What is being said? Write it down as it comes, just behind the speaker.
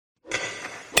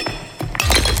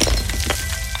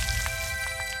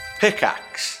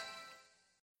Pickaxe.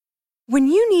 When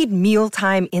you need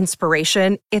mealtime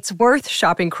inspiration, it's worth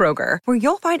shopping Kroger, where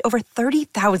you'll find over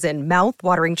 30,000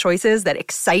 mouth-watering choices that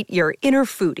excite your inner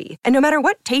foodie. And no matter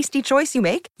what tasty choice you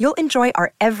make, you'll enjoy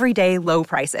our everyday low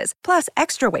prices, plus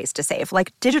extra ways to save,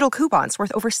 like digital coupons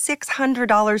worth over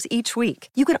 $600 each week.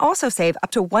 You can also save up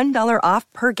to $1 off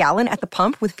per gallon at the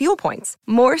pump with fuel points.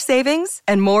 More savings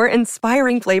and more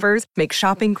inspiring flavors make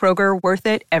shopping Kroger worth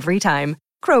it every time.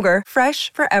 Kroger,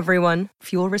 fresh for everyone.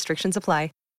 Fuel restrictions apply.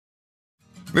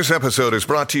 This episode is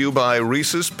brought to you by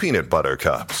Reese's Peanut Butter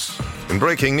Cups. In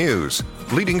breaking news,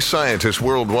 leading scientists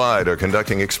worldwide are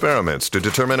conducting experiments to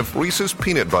determine if Reese's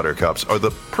Peanut Butter Cups are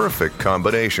the perfect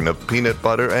combination of peanut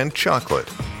butter and chocolate.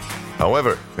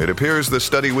 However, it appears the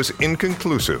study was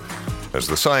inconclusive, as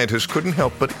the scientists couldn't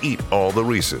help but eat all the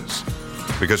Reese's.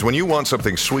 Because when you want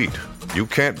something sweet, you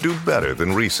can't do better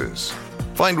than Reese's.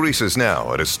 Find Reese's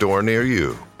now at a store near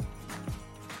you.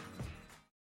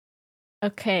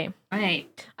 Okay.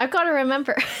 Right. I've got to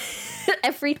remember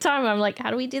every time I'm like, how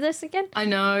do we do this again? I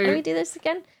know. How do we do this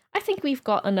again? I think we've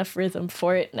got enough rhythm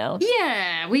for it now.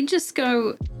 Yeah, we just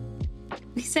go,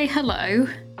 we say hello.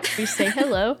 We say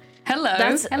hello.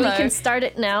 Hello. We can start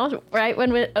it now, right?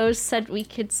 When Oz said we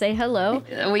could say hello.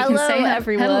 We can say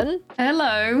everyone.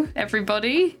 Hello,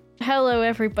 everybody. Hello,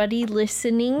 everybody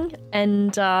listening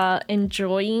and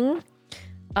enjoying.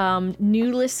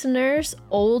 New listeners,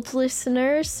 old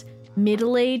listeners,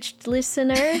 middle-aged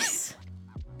listeners.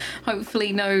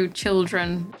 Hopefully no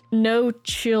children. No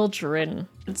children.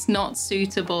 It's not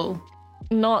suitable.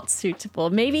 Not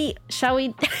suitable. Maybe, should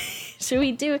we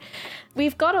do...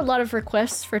 We've got a lot of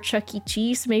requests for Chuck E.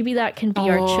 Cheese. Maybe that can be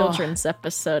our children's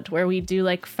episode where we do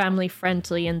like family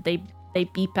friendly and they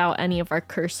beep out any of our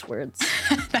curse words.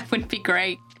 That would be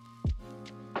great.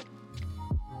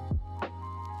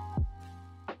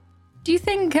 Do you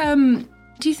think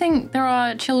there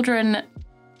are children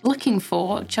looking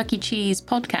for Chuck E. Cheese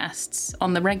podcasts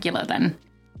on the regular then?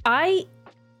 I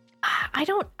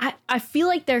feel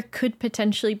like there could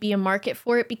potentially be a market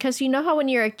for it because you know how when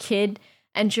you're a kid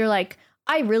and you're like,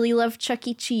 I really love Chuck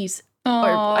E. Cheese. Aww.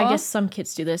 Or I guess some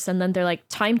kids do this. And then they're like,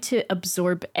 time to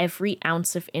absorb every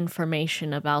ounce of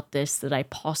information about this that I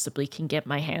possibly can get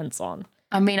my hands on.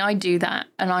 I mean, I do that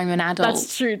and I'm an adult.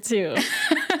 That's true too.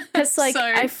 Because like,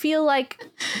 I feel like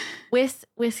with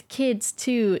kids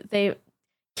too,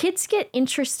 kids get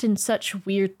interested in such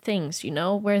weird things, you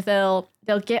know, where they'll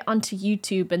get onto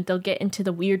YouTube and they'll get into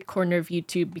the weird corner of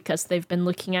YouTube because they've been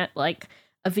looking at like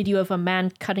a video of a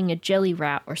man cutting a jelly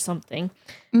rat or something.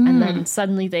 And then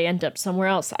suddenly they end up somewhere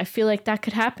else. I feel like that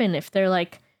could happen if they're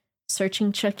like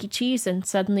searching Chuck E. Cheese and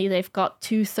suddenly they've got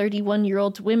two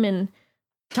 31-year-old women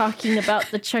talking about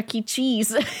the Chuck E.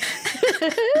 Cheese.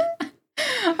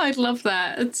 I'd love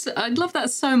that. I'd love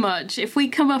that so much. If we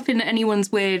come up in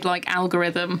anyone's weird like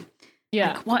algorithm.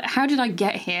 Yeah. Like, how did I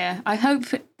get here? I hope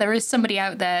there is somebody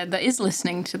out there that is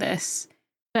listening to this.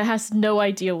 That has no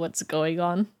idea what's going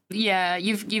on. Yeah,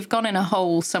 you've gone in a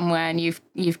hole somewhere and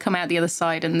you've come out the other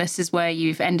side and this is where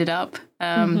you've ended up.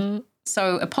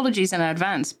 So apologies in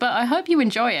advance, but I hope you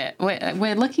enjoy it.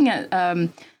 We're looking at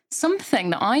something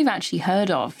that I've actually heard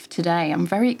of today. I'm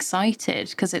very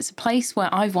excited because it's a place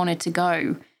where I've wanted to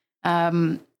go.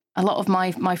 A lot of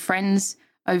my friends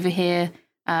over here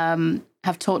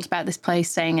have talked about this place,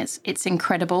 saying it's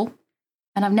incredible,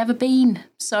 and I've never been.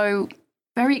 So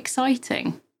very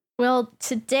exciting. Well,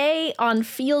 today on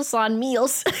Feels on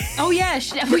Meals. Oh yeah,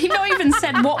 we've not even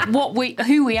said who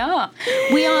we are.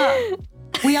 We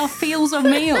are Feels on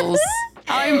Meals.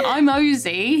 I'm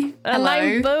Ozzy. Hello. And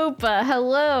I'm Boba.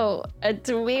 Hello.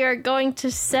 We are going to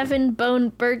Seven Bone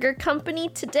Burger Company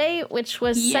today, which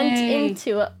was sent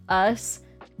into us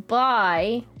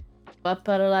by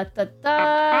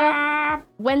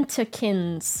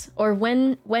Wentukins or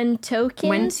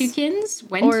Wentokins.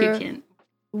 Wentukins.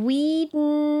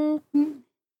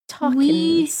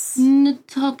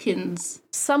 Weedentokins.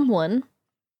 Someone.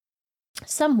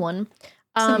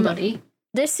 Somebody.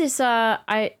 This is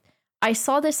I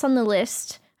saw this on the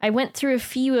list. I went through a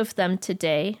few of them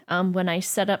today when I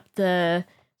set up the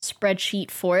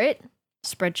spreadsheet for it.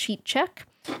 Spreadsheet check.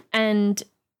 And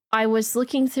I was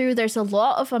looking through, there's a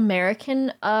lot of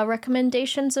American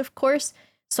recommendations, of course.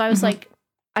 So I was like,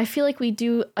 I feel like we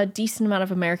do a decent amount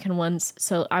of American ones.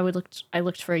 So I looked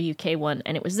for a UK one,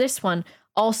 and it was this one.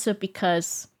 Also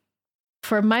because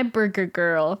for my burger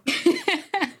girl,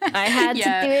 I had to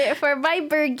do it for my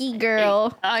burgie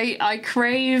girl. I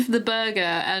crave the burger,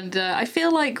 and I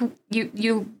feel like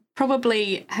you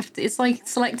probably have to. It's like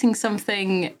selecting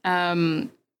something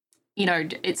you know,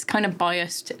 it's kind of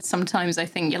biased. Sometimes I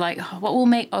think you're like, oh, what will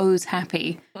make O's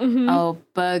happy? Oh,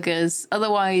 burgers.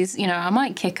 Otherwise, you know, I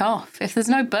might kick off. If there's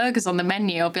no burgers on the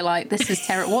menu, I'll be like, this is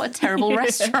terrible. What a terrible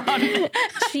restaurant.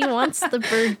 She wants the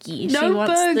burgie. No She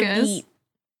wants burgers. the meat.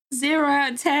 0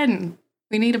 out of 10.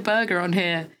 We need a burger on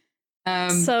here.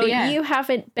 So you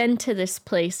haven't been to this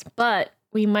place, but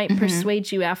we might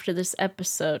persuade you after this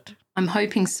episode. I'm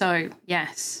hoping so,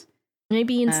 yes.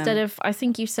 Maybe instead of, I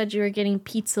think you said you were getting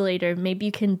pizza later, maybe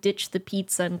you can ditch the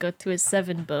pizza and go to a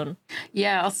 7-bone.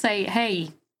 Yeah, I'll say, hey,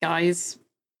 guys,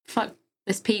 fuck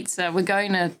this pizza.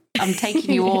 I'm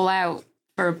taking you all out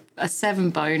for a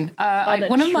 7-bone.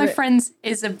 One of my friends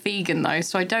is a vegan, though,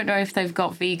 so I don't know if they've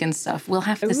got vegan stuff. We'll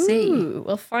have to see.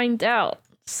 We'll find out.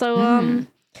 So,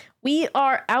 we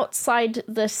are outside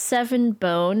the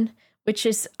 7-bone, which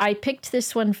is, I picked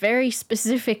this one very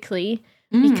specifically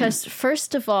because,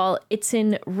 first of all, it's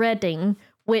in Reading,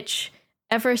 which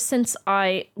ever since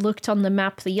I looked on the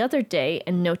map the other day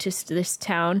and noticed this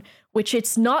town, which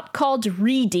it's not called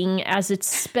Reading as it's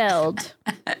spelled.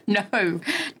 No,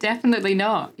 definitely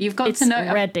not. You've got to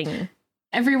know. Reading.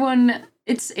 Everyone,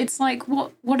 it's like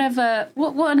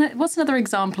what's another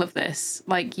example of this?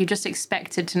 Like you just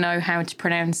expected to know how to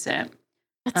pronounce it.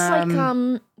 It's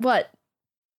like what?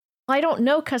 I don't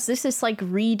know because this is like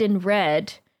read and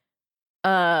read.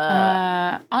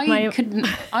 I've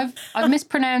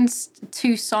mispronounced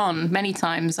Tucson many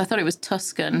times. I thought it was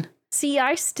Tuscan. See,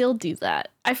 I still do that.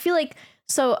 I feel like,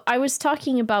 so I was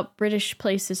talking about British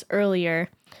places earlier,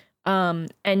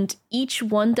 and each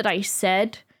one that I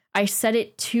said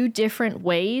it 2 different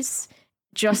ways,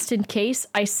 just in case.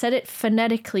 I said it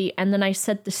phonetically, and then I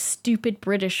said the stupid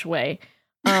British way,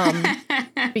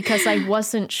 because I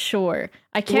wasn't sure.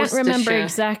 I can't remember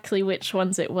exactly which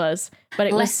ones it was, but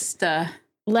it Leicester.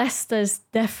 was... Leicester's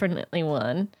definitely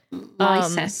one.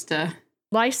 Leicester.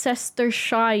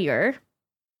 Leicestershire.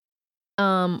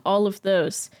 All of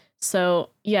those. So,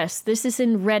 yes, this is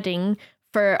in Reading.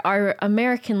 For our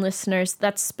American listeners,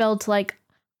 that's spelled like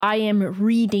I am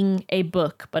reading a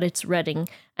book, but it's Reading.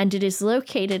 And it is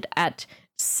located at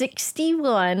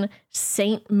 61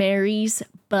 St. Mary's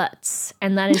Butts.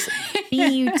 And that is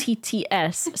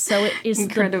Butts. So it is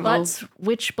Incredible. The butts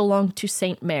which belong to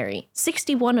St. Mary.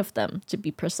 61 of them, to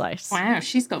be precise. Wow,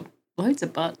 she's got loads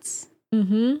of butts.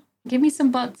 Mm-hmm. Give me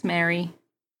some butts, Mary.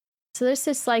 So this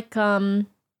is like,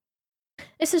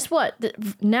 this is what,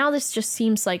 now this just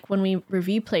seems like when we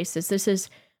review places, this is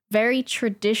very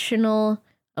traditional.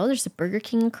 Oh, there's a Burger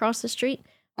King across the street.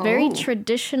 Very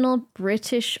traditional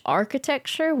British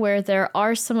architecture where there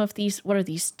are some of these, what are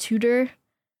these, Tudor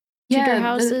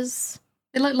houses?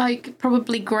 They look like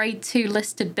probably grade 2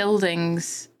 listed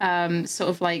buildings, sort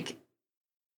of like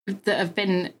that have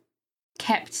been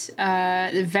kept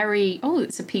very... Oh,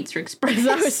 it's a Pizza Express.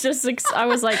 I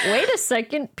was like, wait a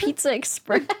second, Pizza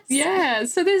Express? Yeah,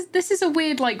 so this is a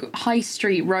weird, like, high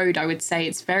street road, I would say.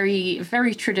 It's very,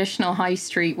 very traditional high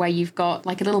street where you've got,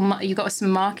 like, you've got some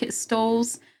market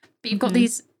stalls, but you've got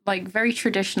these, like, very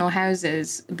traditional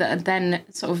houses that are then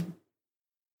sort of...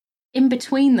 In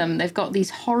between them, they've got these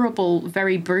horrible,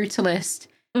 very brutalist,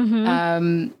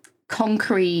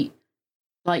 concrete,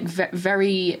 like,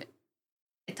 very...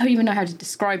 I don't even know how to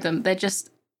describe them. They're just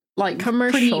like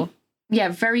commercial.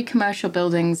 Very commercial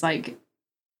buildings, like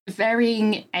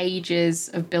varying ages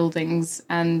of buildings.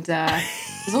 And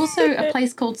there's also a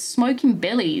place called Smoking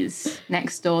Billy's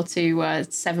next door to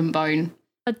 7-Bone.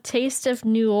 A taste of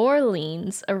New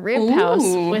Orleans, a rib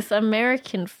house with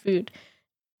American food.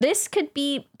 This could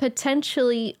be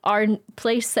potentially our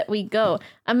place that we go.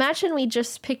 Imagine we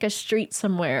just pick a street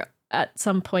somewhere at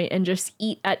some point and just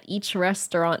eat at each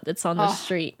restaurant that's on the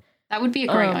street. That would be a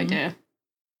great idea.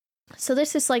 So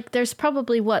this is like, there's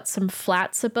probably some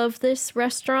flats above this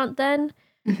restaurant then.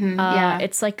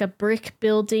 It's like a brick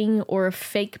building or a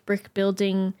fake brick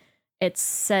building. It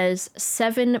says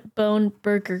 7-Bone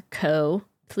Burger Co.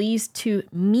 Pleased to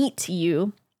meet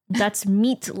you. That's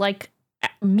meat like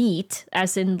meat,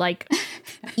 as in like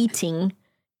eating,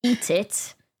 eat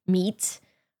it, meat.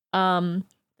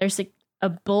 There's a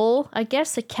bull, I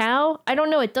guess, a cow. I don't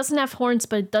know. It doesn't have horns,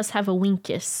 but it does have a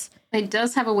winkus. It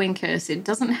does have a winkus. It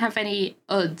doesn't have any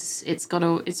uds. It's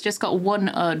just got one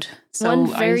ud. So one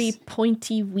very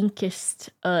pointy winkus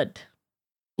ud.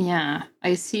 Yeah, I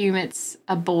assume it's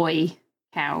a boy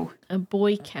cow. A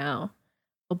boy cow.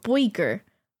 A boiger.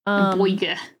 A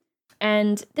boiger.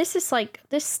 And this is like,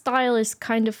 this style is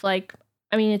kind of like,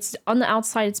 I mean, it's on the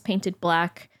outside, it's painted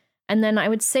black. And then I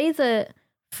would say the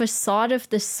facade of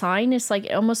the sign is like,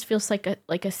 it almost feels like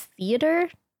a theater.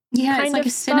 Yeah, it's like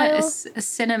a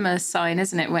cinema sign,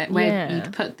 isn't it? Where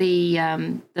you'd put the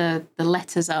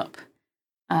letters up.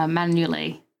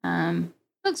 manually.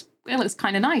 It looks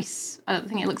kind of nice. I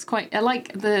think it looks quite. I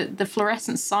like the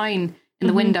fluorescent sign in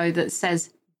the window that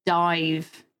says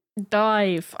 "dive."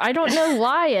 Dive. I don't know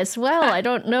why as well. I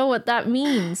don't know what that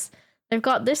means. They've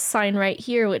got this sign right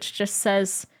here which just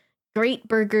says "Great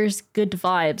burgers, good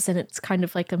vibes," and it's kind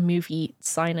of like a movie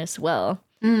sign as well.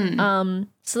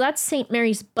 So that's St.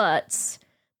 Mary's Butts.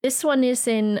 This one is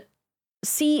in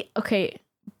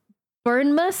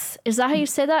Bournemouth. Is that how you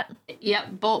say that?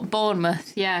 Yep,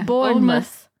 Bournemouth. Yeah,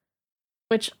 Bournemouth.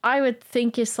 Which I would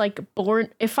think is like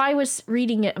if I was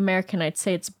reading it American, I'd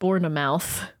say it's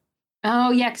Bournemouth.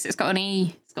 Oh yeah, because it's got an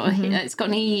E. It's got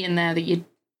an E in there that you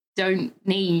don't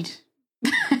need.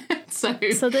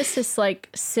 So this is like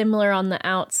similar on the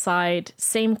outside,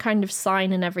 same kind of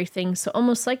sign and everything. So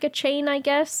almost like a chain, I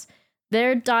guess.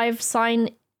 Their dive sign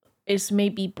is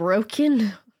maybe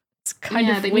broken. It's kind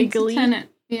of wiggly.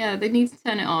 They need to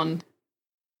turn it on.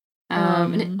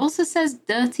 And it also says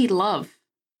 "Dirty Love"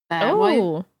 there.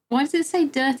 Oh. Why does it say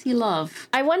 "Dirty Love"?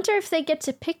 I wonder if they get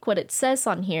to pick what it says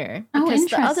on here. Because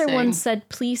the other one said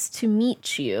 "Pleased to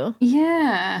meet you."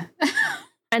 Yeah.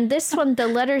 And this one, the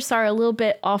letters are a little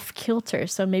bit off kilter,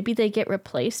 so maybe they get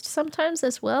replaced sometimes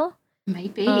as well.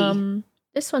 Maybe.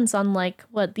 This one's on like,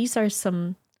 these are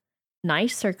some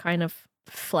nicer kind of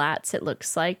flats, it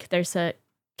looks like. There's a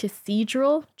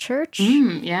cathedral church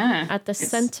at the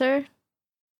center.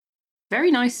 Very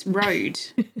nice road.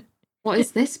 What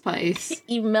is this place?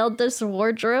 Imelda's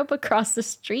wardrobe across the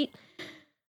street.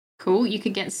 Cool, you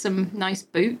could get some nice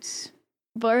boots.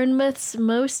 Bournemouth's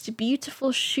most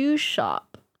beautiful shoe shop.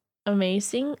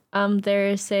 Amazing.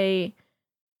 There's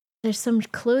some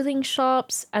clothing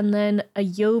shops and then a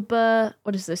Yoba.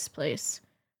 What is this place?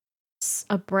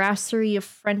 A brasserie of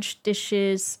French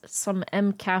dishes, some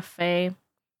M Cafe.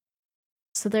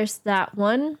 So there's that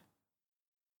one.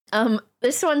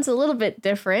 This one's a little bit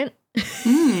different.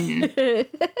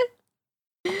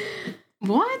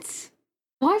 What?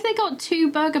 Why have they got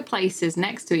two burger places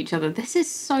next to each other? This is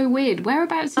so weird.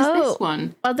 Whereabouts is this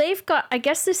one? Well, they've got, I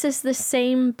guess this is the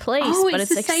same place, but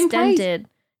it's extended.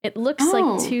 It looks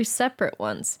like two separate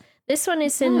ones. This one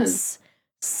is in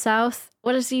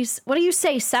what do you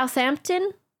say?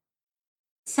 Southampton?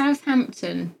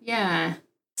 Southampton, yeah.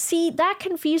 See, that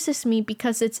confuses me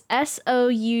because it's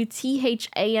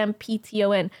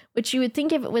Southampton, which you would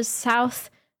think if it was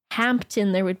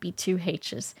Southampton, there would be two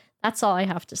H's. That's all I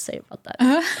have to say about that.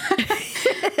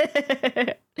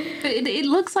 It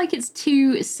looks like it's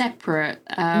two separate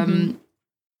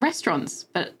restaurants,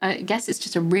 but I guess it's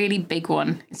just a really big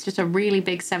one. It's just a really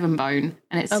big 7-bone,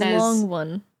 and it says a long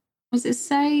one. What does it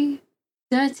say?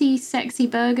 Dirty, sexy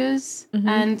burgers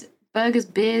and burgers,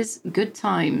 beers, good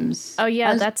times. Oh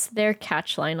yeah, that's their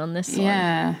catch line on this one.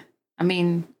 Yeah, I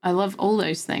mean, I love all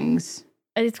those things.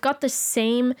 It's got the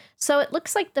same, so it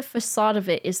looks like the facade of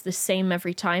it is the same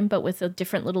every time, but with a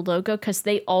different little logo, because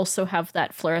they also have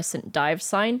that fluorescent dive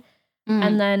sign.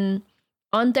 And then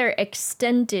on their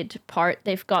extended part,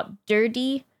 they've got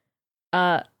dirty,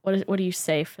 what do you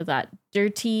say for that?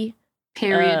 Dirty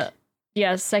period.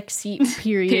 Sexy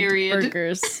period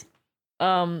burgers.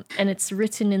 And it's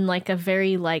written in like a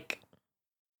very like,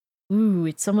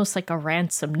 it's almost like a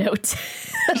ransom note.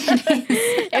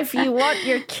 If you want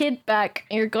your kid back,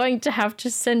 you're going to have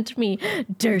to send me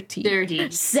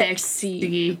dirty,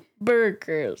 sexy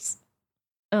burgers.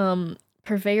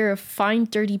 Purveyor of fine,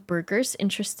 dirty burgers.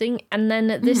 Interesting. And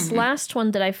then this last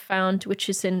one that I found, which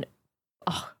is in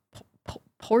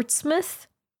Portsmouth.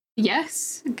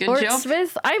 Yes, good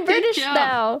Portsmouth. job. I'm British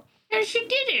now. Yes, you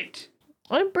did it.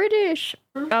 I'm British.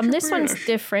 This one's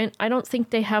different. I don't think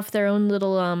they have their own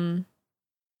little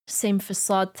same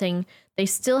facade thing. They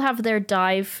still have their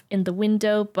dive in the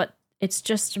window, but it's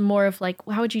just more of like,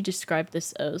 how would you describe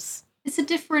this as? It's a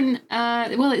different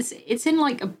it's in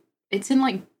like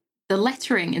the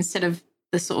lettering instead of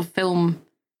the sort of film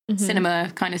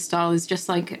cinema kind of style is just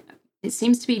like, it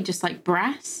seems to be just like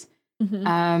brass.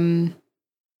 I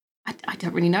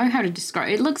don't really know how to describe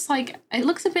it. It looks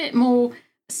a bit more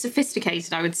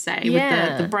sophisticated, I would say,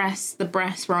 with the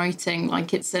brass writing,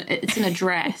 like it's an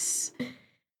address. It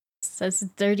says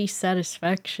dirty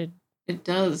satisfaction. It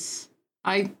does.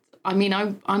 I mean,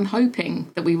 I'm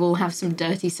hoping that we will have some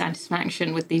dirty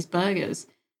satisfaction with these burgers.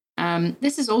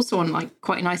 This is also on like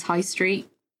quite a nice high street,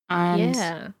 and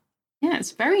yeah,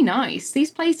 it's very nice.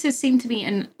 These places seem to be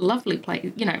in lovely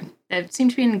place. You know, they seem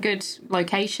to be in good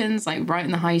locations, like right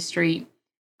in the high street.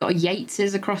 Got a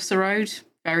Yates's across the road.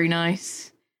 Very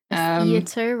nice.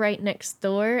 Theater right next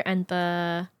door, and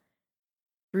the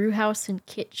brew house and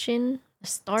kitchen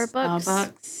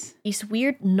Starbucks. These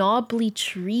weird knobbly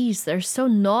trees. They're so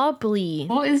knobbly.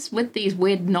 What is with these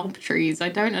weird knob trees? I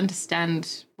don't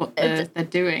understand what they're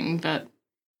doing, but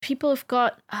people have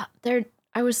got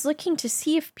I was looking to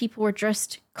see if people were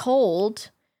dressed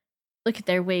cold. Look,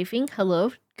 they're waving.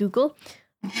 Hello, Google.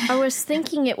 I was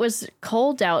thinking it was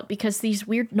cold out because these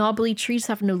weird knobbly trees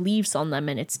have no leaves on them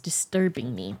and it's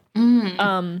disturbing me.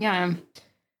 Yeah.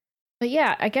 But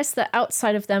yeah, I guess the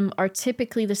outside of them are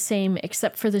typically the same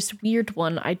except for this weird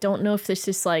one. I don't know if this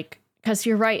is like, because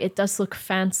you're right, it does look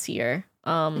fancier.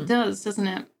 It does, doesn't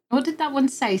it? What did that one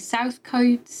say? South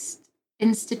Coast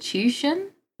Institution?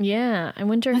 Yeah, I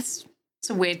wonder. That's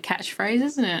a weird catchphrase,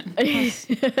 isn't it?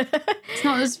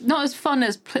 It's not as fun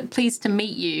as pleased to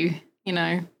meet you, you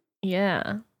know.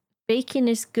 Yeah. Bacon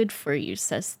is good for you,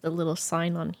 says the little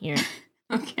sign on here.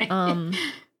 Okay.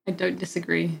 I don't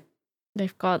disagree.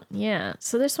 They've got, yeah.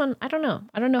 So this one, I don't know.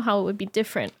 I don't know how it would be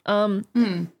different.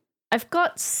 I've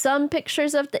got some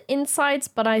pictures of the insides,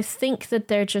 but I think that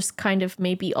they're just kind of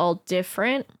maybe all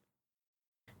different.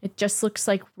 It just looks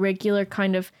like regular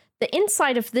kind of the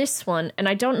inside of this one, and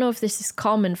I don't know if this is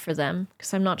common for them,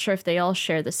 because I'm not sure if they all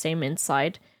share the same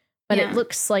inside, but it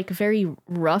looks like very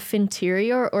rough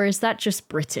interior, or is that just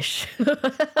British?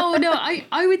 Oh, no,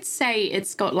 I would say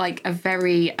it's got like a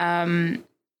very,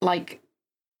 like,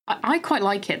 I quite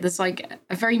like it. There's like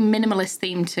a very minimalist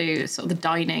theme to sort of the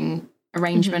dining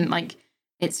arrangement. Mm-hmm. Like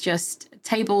it's just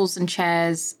tables and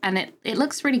chairs, and it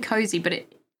looks really cozy, but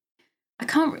I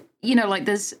can't, you know, like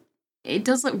it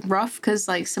does look rough because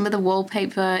like some of the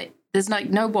wallpaper, there's like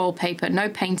no wallpaper, no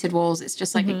painted walls. It's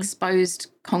just like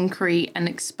exposed concrete and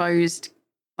exposed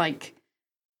like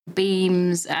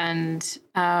beams and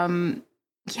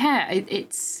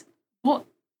it's what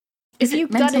is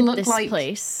it meant to look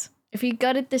like? If you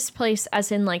gutted this place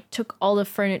as in like took all the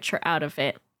furniture out of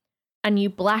it and you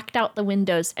blacked out the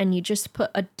windows and you just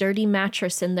put a dirty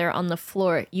mattress in there on the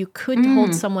floor, you could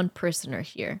hold someone prisoner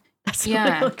here. That's what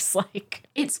it looks like.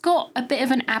 It's got a bit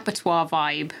of an abattoir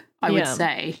vibe, I would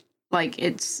say. Like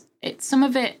it's some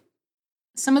of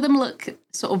them look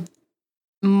sort of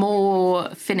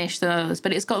more finished than others,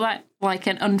 but it's got that like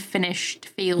an unfinished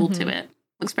feel to it.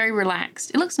 Looks very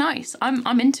relaxed. It looks nice.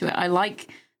 I'm into it. I like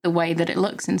the way that it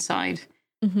looks inside.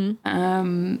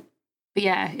 But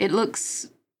yeah, it looks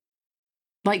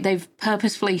like they've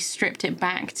purposefully stripped it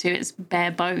back to its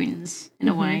bare bones in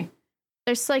a way.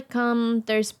 There's like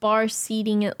there's bar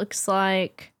seating, it looks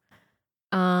like.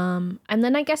 And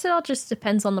then I guess it all just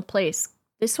depends on the place.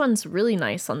 This one's really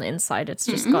nice on the inside. It's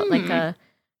just got like a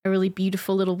really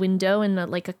beautiful little window and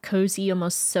like a cozy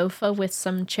almost sofa with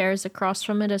some chairs across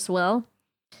from it as well.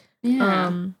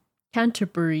 Yeah.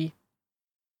 Canterbury.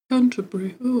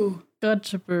 Ooh.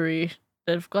 Canterbury.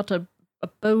 They've got a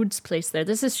Bode's place there.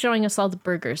 This is showing us all the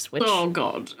burgers, which oh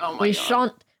god, oh my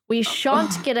god. We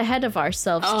shan't get ahead of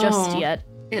ourselves just yet.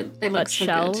 It looks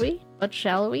so good. But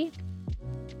shall we?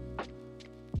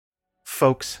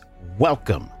 Folks,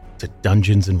 welcome to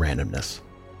Dungeons and Randomness.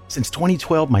 Since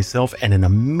 2012, myself and an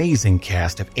amazing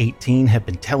cast of 18 have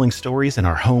been telling stories in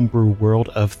our homebrew world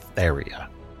of Theria.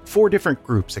 4 different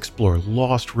groups explore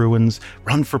lost ruins,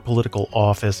 run for political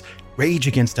office, rage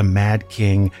against a mad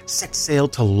king, set sail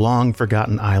to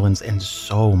long-forgotten islands, and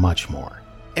so much more.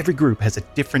 Every group has a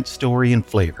different story and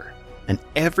flavor, and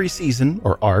every season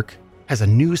or arc has a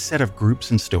new set of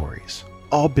groups and stories,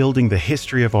 all building the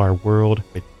history of our world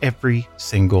with every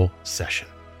single session.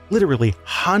 Literally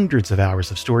hundreds of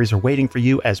hours of stories are waiting for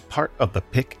you as part of the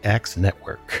Pickaxe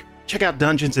Network. Check out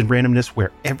Dungeons and Randomness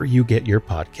wherever you get your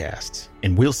podcasts,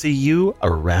 and we'll see you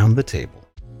around the table.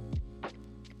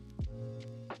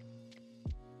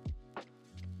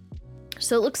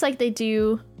 So it looks like they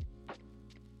do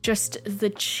just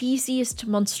the cheesiest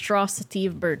monstrosity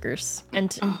of burgers.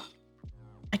 And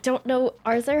I don't know,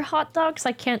 are there hot dogs?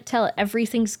 I can't tell.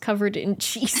 Everything's covered in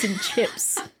cheese and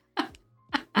chips.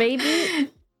 Maybe?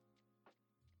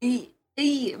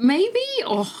 Maybe?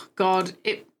 Oh, God.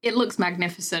 It looks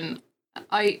magnificent.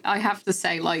 I have to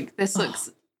say, like, this looks...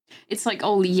 It's, like,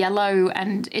 all yellow,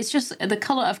 and it's just the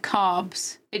colour of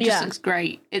carbs. It just looks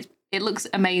great. It looks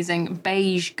amazing.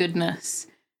 Beige goodness.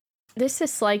 This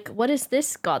is like, what is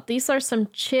this got? These are some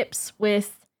chips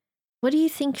with... What do you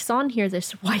think's on here,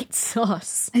 this white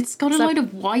sauce? It's got a load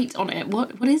of white on it.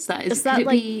 What is that? Is that,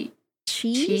 like,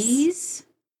 cheese?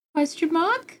 Question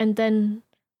mark? And then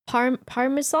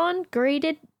Parmesan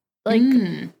grated, like...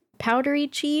 powdery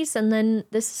cheese, and then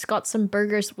this has got some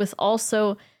burgers with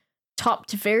also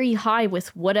topped very high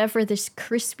with whatever this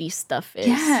crispy stuff is.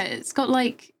 Yeah, it's got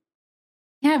like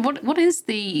what is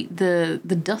the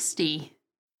dusty?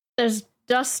 There's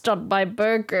dust on my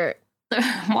burger.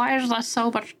 Why is there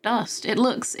so much dust? It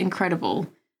looks incredible.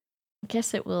 I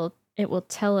guess it will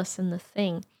tell us in the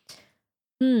thing.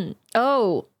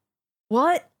 Oh,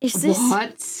 what is this?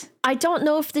 What? I don't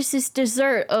know if this is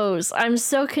dessert O's. I'm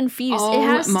so confused. Oh it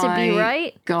has to my be,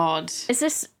 right? God. Is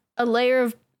this a layer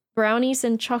of brownies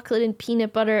and chocolate and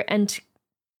peanut butter and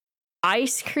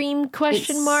ice cream?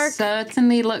 Question mark.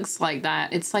 Certainly looks like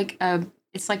that. It's like a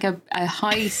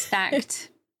high stacked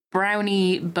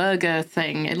brownie burger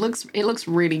thing. It looks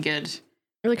really good.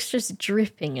 It looks just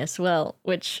dripping as well,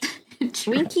 which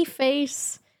winky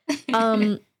face.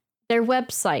 Their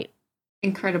website.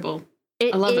 Incredible.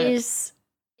 I love it.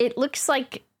 It looks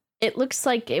like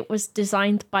it was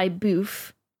designed by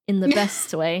Boof in the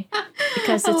best way,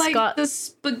 because it's got the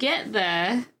spaghetti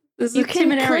there. There's you can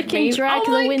click and drag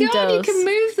the windows. Oh my God, you can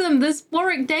move them. There's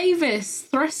Warwick Davis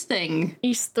thrusting.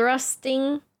 He's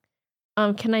thrusting.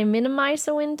 Can I minimize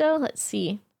a window? Let's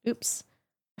see. Oops.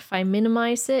 If I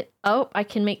minimize it, I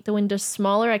can make the windows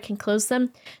smaller. I can close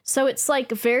them. So it's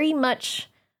like very much.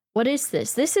 What is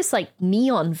this? This is like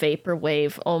neon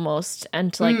vaporwave almost,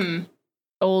 and like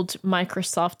old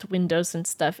Microsoft Windows and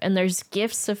stuff. And there's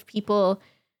GIFs of people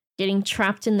getting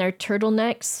trapped in their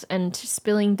turtlenecks and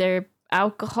spilling their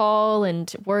alcohol,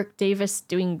 and Warwick Davis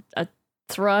doing a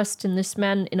thrust, and this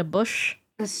man in a bush.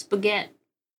 A spaghetti.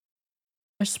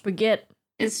 It's spaghetti.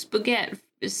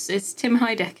 It's Tim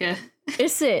Heidecker.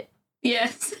 Is it?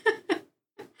 Yes.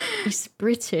 He's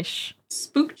British.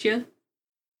 Spooked you.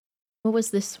 What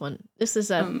was this one? This is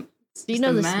a. Do you it's know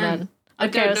the this man? man? I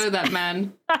Okay, don't know that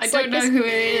man. I don't know who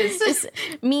it is. It's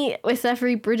me with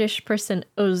every British person.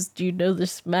 Do you know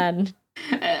this man?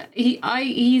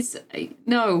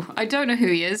 No, I don't know who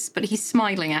he is, but he's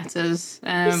smiling at us.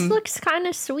 This looks kind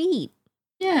of sweet.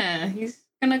 Yeah, he's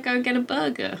gonna go get a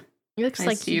burger. He looks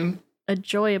like he'd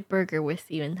enjoy a burger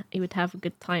with you, and he would have a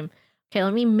good time. Okay,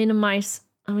 let me minimize.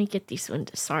 Let me get these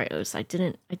windows. Sorry, Oz, I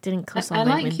didn't close all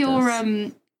my windows. I like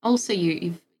your Also,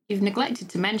 you've neglected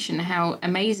to mention how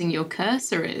amazing your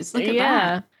cursor is. Look at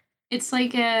that. It's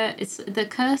like it's the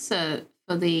cursor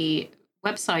for the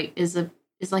website is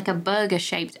like a burger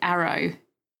shaped arrow.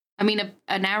 I mean,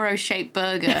 an arrow shaped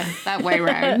burger that way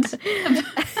around.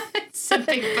 It's a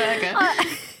big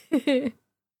burger.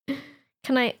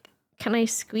 Can I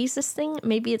squeeze this thing?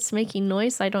 Maybe it's making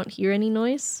noise. I don't hear any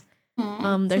noise.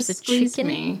 There's a chicken.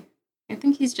 Me. I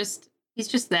think he's just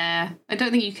there. I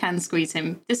don't think you can squeeze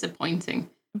him. Disappointing.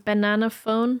 Banana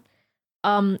phone.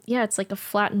 Yeah, it's like a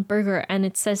flattened burger, and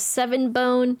it says 7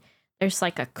 bone. There's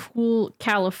like a cool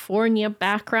California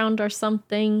background or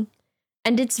something.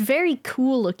 And it's very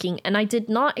cool looking, and I did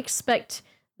not expect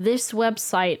this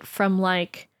website from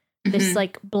like this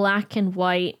like black and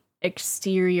white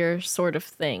exterior sort of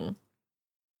thing.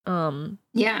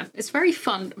 Yeah, it's very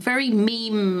fun, very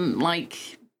meme like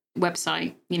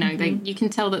website. You know, you can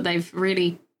tell that they've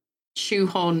really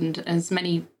shoehorned as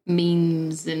many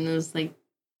memes in as they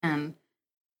can.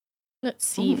 Let's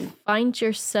see. Ooh. Find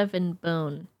your 7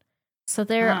 bone. So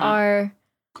there are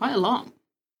quite a lot.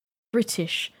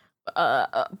 British.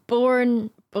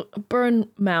 Bournemouth.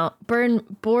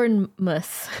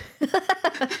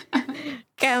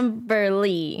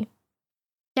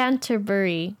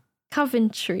 Canterbury.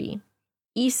 Coventry.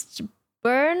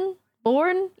 Eastbourne.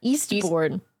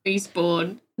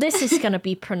 This is gonna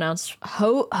be pronounced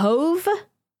Hove.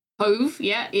 Hove,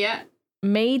 yeah.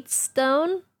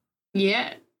 Maidstone.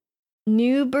 Yeah.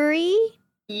 Newbury.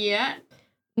 Yeah.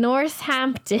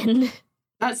 Northampton.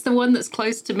 That's the one that's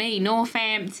close to me.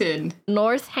 Northampton.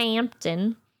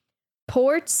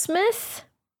 Portsmouth.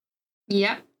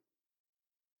 Yep.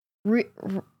 It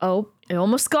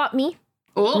almost got me.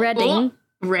 Reading.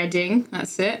 Reading,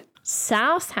 that's it.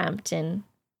 Southampton.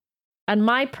 And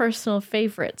my personal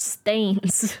favorite,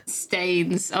 Staines.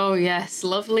 Staines. Oh, yes.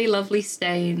 Lovely, lovely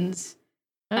Staines.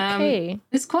 Okay.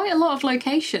 There's quite a lot of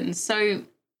locations. So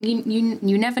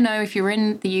you never know if you're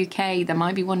in the UK, there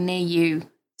might be one near you.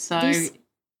 So these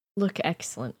look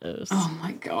excellent. Oh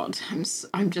my God.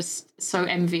 I'm just so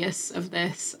envious of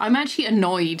this. I'm actually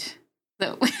annoyed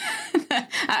that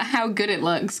at how good it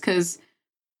looks, because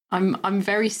I'm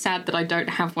very sad that I don't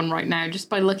have one right now. Just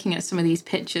by looking at some of these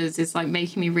pictures is like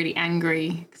making me really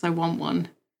angry, because I want one.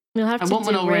 You'll have to want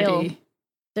one already.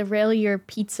 Derail your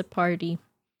pizza party.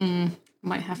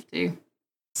 Might have to.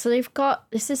 So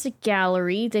this is a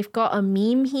gallery. They've got a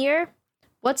meme here.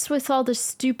 What's with all the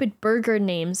stupid burger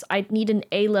names? I'd need an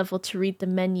A level to read the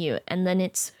menu. And then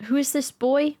it's, who is this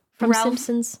boy from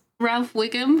Simpsons? Ralph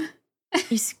Wiggum.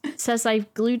 He says,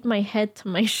 I've glued my head to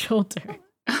my shoulder.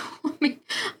 I mean,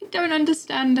 I don't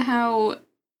understand how,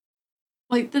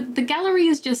 like, the gallery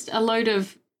is just a load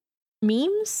of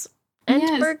memes. and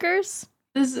Yes. burgers.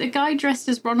 There's a guy dressed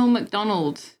as Ronald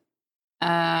McDonald,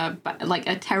 like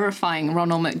a terrifying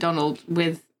Ronald McDonald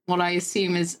with what I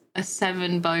assume is a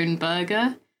 7-bone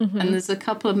burger. Mhm. And there's a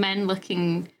couple of men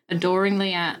looking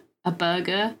adoringly at a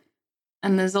burger.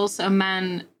 And there's also a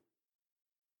man.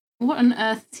 What on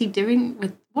earth is he doing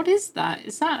with? What is that?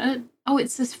 Is that a? Oh,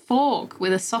 it's this fork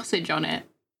with a sausage on it,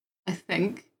 I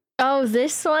think. Oh,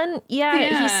 this one? Yeah,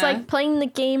 he's Yeah. like playing the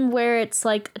game where it's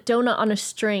like a donut on a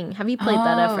string. Have you played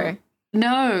that ever?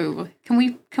 No. Can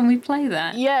we play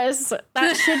that? Yes,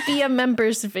 that should be a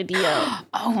members video.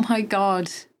 Oh my god.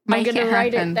 I'm Make gonna it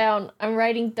write happen. it down. I'm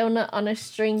writing donut on a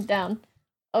string down.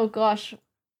 Oh gosh.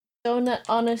 Donut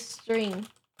on a string.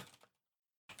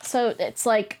 So it's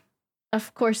like,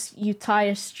 of course, you tie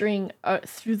a string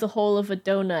through the hole of a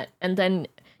donut, and then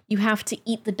you have to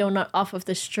eat the donut off of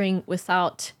the string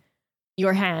without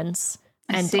your hands,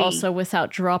 I and see. also without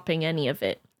dropping any of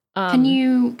it. Can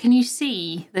you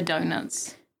see the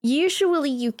donuts?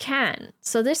 Usually you can.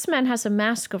 So this man has a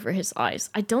mask over his eyes.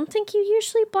 I don't think you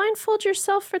usually blindfold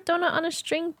yourself for donut on a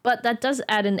string, but that does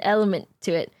add an element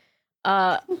to it.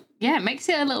 Yeah, it makes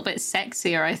it a little bit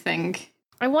sexier, I think.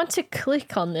 I want to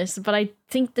click on this, but I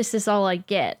think this is all I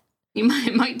get.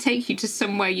 It might take you to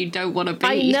somewhere you don't want to be.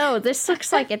 I know, this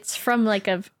looks like it's from like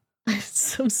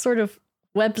some sort of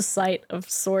website of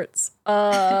sorts.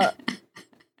 Because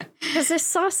there's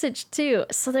sausage too.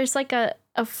 So there's like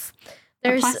there's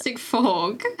plastic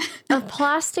fork. a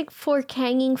plastic fork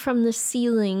hanging from the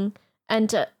ceiling,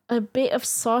 and a bit of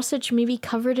sausage maybe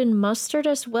covered in mustard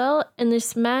as well. And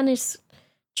this man is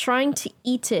trying to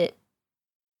eat it,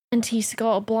 and he's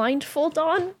got a blindfold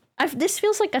on. This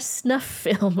feels like a snuff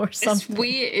film or something. It's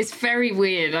weird. It's very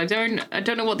weird. I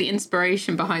don't know what the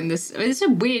inspiration behind this. It's a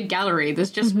weird gallery.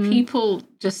 There's just people.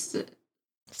 Just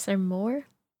Is there more?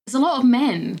 there's a lot of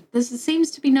men. There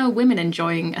seems to be no women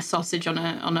enjoying a sausage on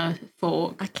a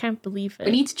fork. I can't believe it.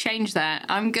 We need to change that.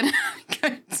 I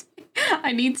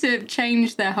need to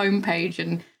change their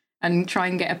homepage and try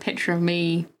and get a picture of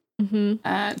me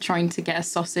trying to get a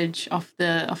sausage off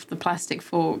the plastic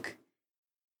fork.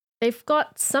 They've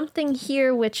got something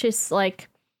here which is like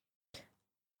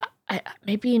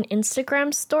maybe an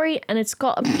Instagram story, and it's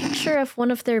got a picture of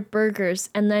one of their burgers,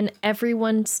 and then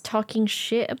everyone's talking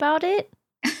shit about it.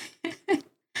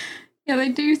 Yeah, they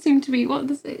do seem to be. What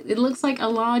does it? It looks like a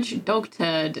large dog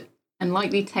turd and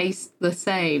likely tastes the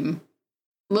same.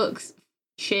 Looks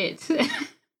shit.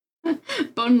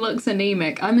 Bun looks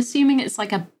anemic. I'm assuming it's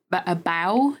like a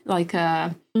bao, like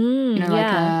a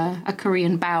like a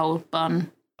Korean bao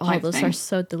bun. Oh, those are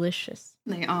so delicious.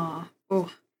 They are.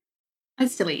 Oh,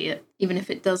 I'd still eat it, even if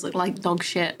it does look like dog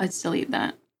shit. I'd still eat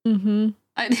that. Mm-hmm.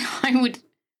 I would.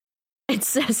 It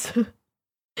says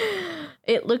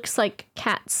it looks like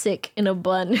cat sick in a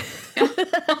bun.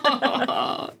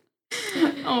 Oh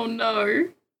no.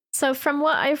 So from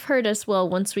what I've heard as well,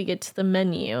 once we get to the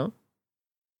menu,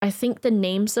 I think the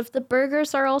names of the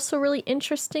burgers are also really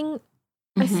interesting.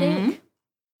 I think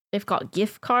they've got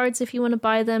gift cards if you want to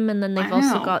buy them, and then they've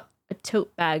also got a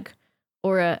tote bag,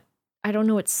 or I don't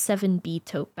know what 7B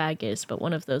tote bag is, but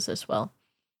one of those as well.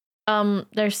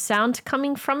 There's sound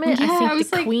coming from it. Yeah, I think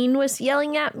the like, queen was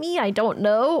yelling at me. I don't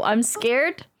know. I'm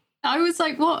scared. I was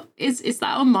like, what? Is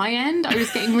that on my end? I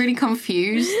was getting really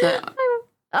confused.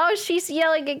 Oh, she's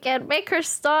yelling again. Make her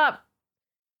stop.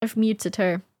 I've muted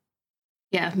her.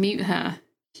 Yeah, mute her.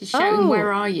 She's shouting,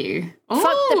 where are you?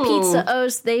 Fuck the Pizza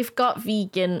O's. They've got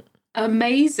vegan.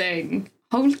 Amazing.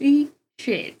 Holy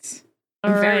shit.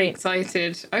 I'm very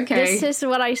excited. Okay. This is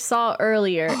what I saw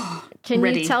earlier. Can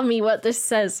you tell me what this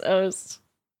says, O's?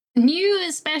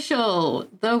 New special.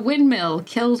 The windmill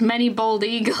killed many bald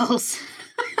eagles.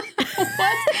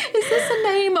 What? Is this the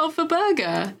name of a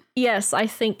burger? Yes, I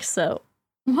think so.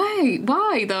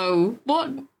 Why though?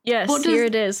 What? Yes, here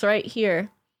it is, right here.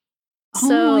 Oh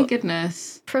So, my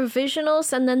goodness.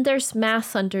 provisionals, and then there's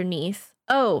math underneath.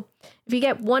 Oh, if you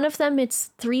get one of them,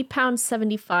 it's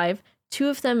 £3.75. Two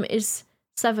of them is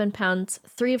 £7.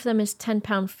 Three of them is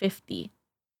 £10.50.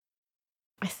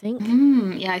 I think.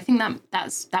 Yeah, I think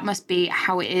that must be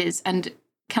how it is. And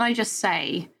can I just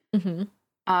say,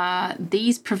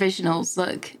 these provisionals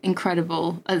look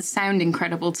incredible. Sound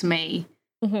incredible to me.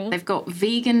 They've got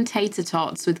vegan tater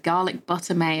tots with garlic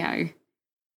butter mayo,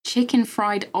 chicken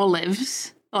fried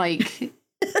olives. Like,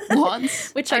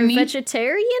 what? Which are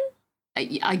vegetarian?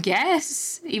 I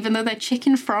guess, even though they're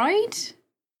chicken fried.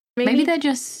 Maybe they're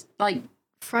just like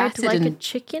fried like a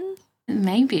chicken.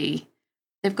 Maybe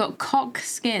they've got cock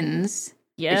skins.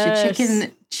 Yes, which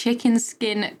are chicken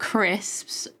skin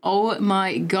crisps. Oh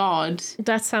my god,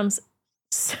 that sounds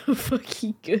so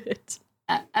fucking good.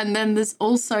 And then there's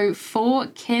also 4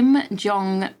 Kim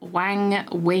Jong Wang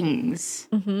wings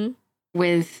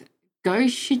with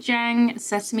gochujang,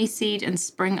 sesame seed, and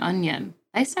spring onion.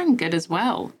 They sound good as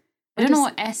well. I don't know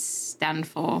what S stand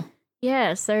for.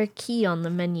 Yes, there a key on the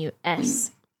menu.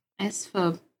 S. S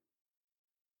for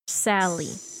Sally.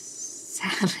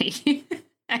 Sally.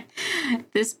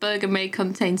 This burger may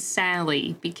contain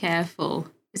Sally. Be careful.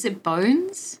 Is it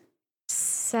bones?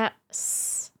 Well,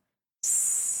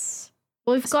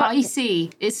 we've got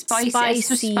spicy. It's spicy. S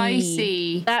for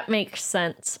spicy. That makes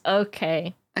sense.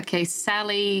 Okay. Okay,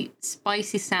 Sally.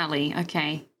 Spicy Sally.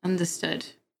 Okay, understood.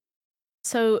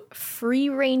 So,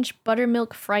 free-range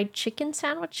buttermilk fried chicken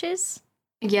sandwiches?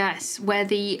 Yes, where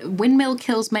the windmill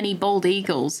kills many bald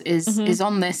eagles is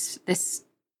on this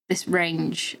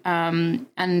range.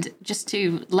 And just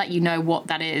to let you know what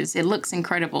that is, it looks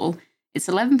incredible. It's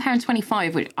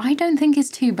 £11.25, which I don't think is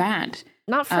too bad.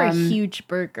 Not for a huge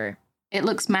burger. It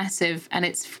looks massive, and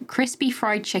it's crispy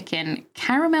fried chicken,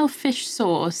 caramel fish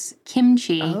sauce,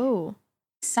 kimchi,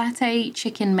 satay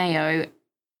chicken mayo,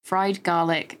 fried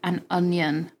garlic, and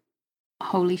onion.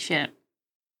 Holy shit.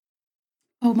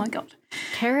 Oh my god.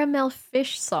 Caramel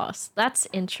fish sauce. That's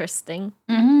interesting.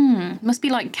 Must be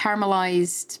like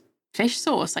caramelized fish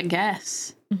sauce, I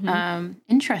guess.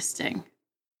 Interesting.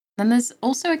 Then there's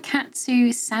also a katsu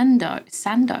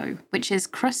sando, which is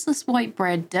crustless white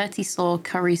bread, dirty slaw,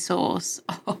 curry sauce.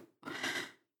 Oh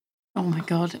my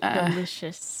god.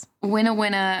 Delicious.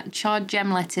 Winner, charred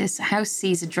gem lettuce, house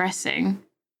Caesar dressing.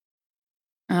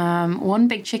 1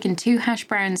 big chicken, 2 hash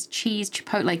browns, cheese,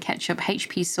 chipotle ketchup,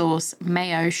 HP sauce,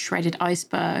 mayo, shredded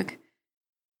iceberg.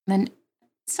 And then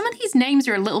some of these names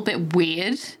are a little bit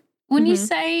weird. When you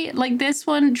say, like this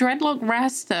one, dreadlock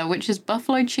rasta, which is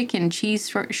buffalo chicken,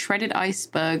 cheese, shredded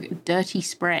iceberg, dirty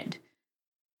spread.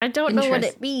 I don't know what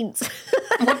it means.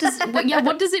 What does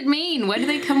it mean? Where do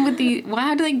they come with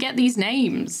how do they get these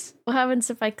names? What happens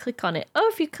if I click on it? Oh,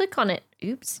 if you click on it,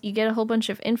 oops, you get a whole bunch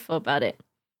of info about it.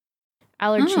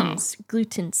 Allergens,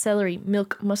 gluten, celery,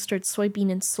 milk, mustard,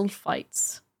 soybean, and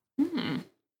sulfites.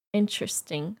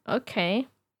 Interesting. Okay.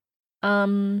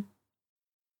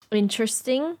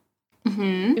 Interesting.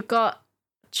 You've got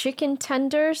chicken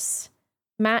tenders,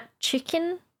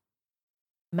 matchkin.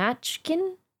 I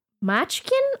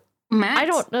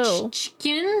don't know.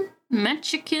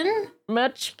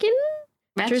 Matchkin.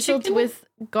 Drizzled with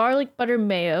garlic butter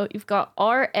mayo. You've got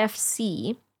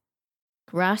RFC,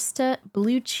 Rasta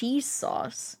blue cheese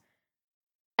sauce.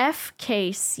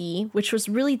 FKC, which was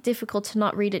really difficult to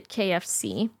not read at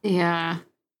KFC. Yeah.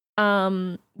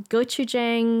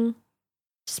 Gochujang,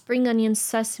 spring onion,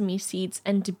 sesame seeds,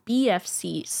 and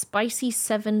BFC, spicy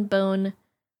 7-bone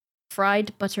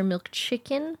fried buttermilk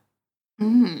chicken.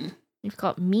 You've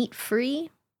got meat free.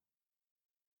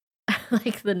 I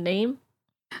like the name.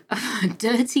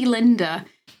 Dirty Linda,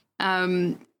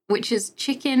 which is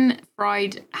chicken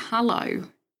fried hallow.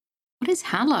 What is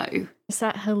hallow? Is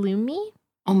that halloumi?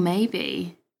 Or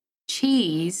maybe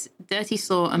cheese, dirty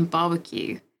slaw, and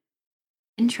barbecue.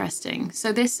 Interesting.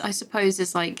 So this, I suppose,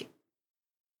 is like,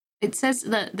 it says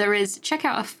that there is, check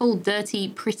out a full dirty,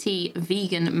 pretty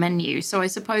vegan menu. So I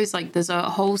suppose like there's a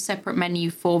whole separate menu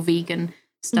for vegan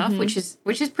stuff, which is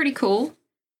pretty cool.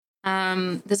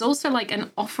 There's also like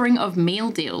an offering of meal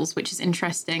deals, which is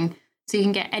interesting. So you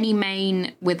can get any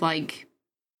main with like,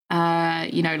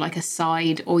 like a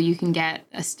side, or you can get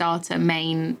a starter,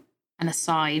 main, and a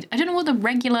side. I don't know what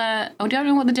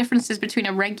the difference is between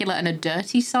a regular and a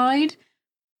dirty side.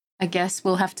 I guess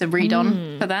we'll have to read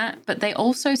on for that. But they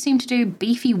also seem to do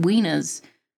beefy wieners.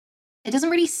 It doesn't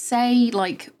really say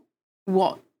like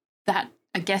what that,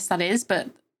 I guess that is, but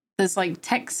there's like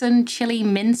Texan chili,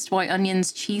 minced white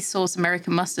onions, cheese sauce,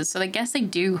 American mustard. So I guess they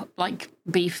do like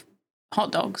beef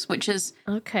hot dogs, which is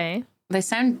okay. They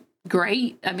sound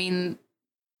great. I mean,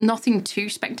 nothing too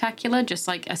spectacular, just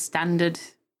like a standard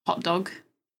hot dog.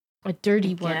 A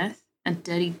dirty one. Yeah, a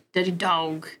dirty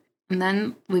dog. And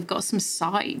then we've got some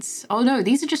sides. Oh no,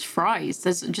 these are just fries.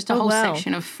 There's just a whole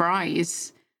section of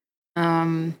fries. They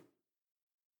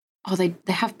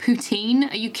have poutine.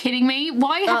 Are you kidding me?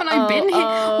 Why haven't I been here?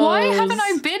 Why haven't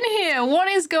I been here? What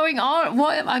is going on?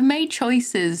 I've made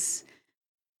choices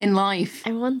in life.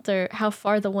 I wonder how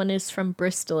far the one is from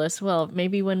Bristol as well.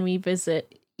 Maybe when we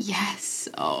visit. Yes.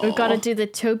 We've got to do the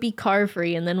Toby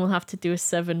Carvery, and then we'll have to do a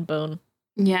 7-bone.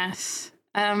 Yes.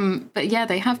 But yeah,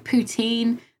 they have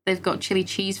poutine. They've got chili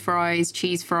cheese fries.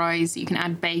 You can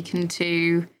add bacon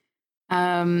to.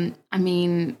 I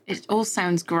mean, it all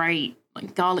sounds great.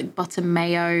 Like garlic butter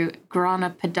mayo,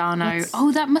 grana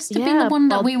padano. That must have been the one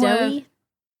that we were.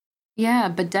 Yeah,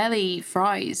 Badelli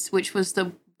fries, which was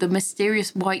the the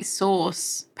mysterious white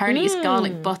sauce. Apparently it's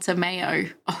garlic butter mayo.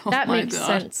 Oh, that my makes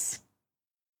God. sense.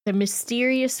 The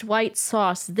mysterious white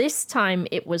sauce. This time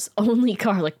it was only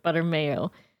garlic butter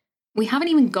mayo. We haven't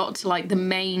even got to like the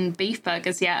main beef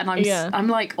burgers yet, and I'm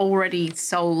like already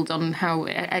sold on how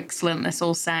excellent this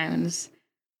all sounds.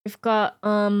 We've got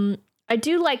I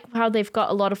do like how they've got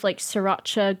a lot of like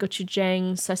sriracha,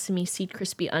 gochujang, sesame seed,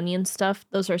 crispy onion stuff.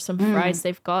 Those are some fries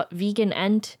they've got. Vegan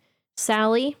and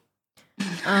Sally.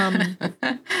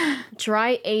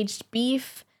 Dry aged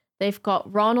beef. They've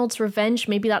got Ronald's Revenge.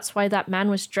 Maybe that's why that man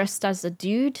was dressed as a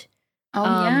dude. Oh,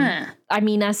 yeah. I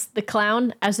mean, as the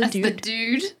clown, as a dude.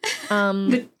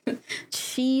 The dude.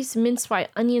 Cheese, minced white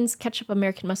onions, ketchup,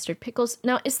 American mustard, pickles.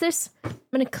 Now, is this... I'm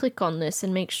going to click on this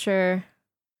and make sure...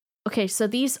 Okay, so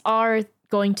these are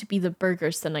going to be the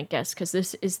burgers then, I guess, because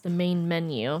this is the main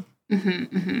menu.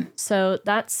 So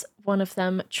that's one of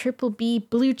them. Triple B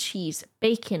blue cheese,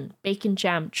 bacon, bacon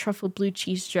jam, truffle blue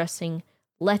cheese dressing,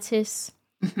 lettuce,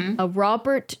 a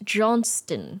Robert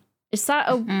Johnston. Is that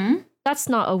a... That's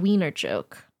not a wiener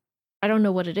joke. I don't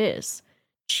know what it is.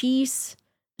 Cheese.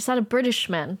 Is that a British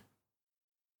man?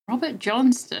 Robert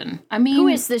Johnston. I mean... Who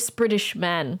is this British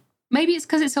man? Maybe it's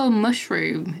because it's all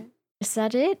mushroom. Is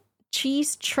that it?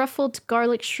 Cheese, truffled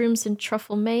garlic shrooms, and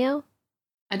truffle mayo?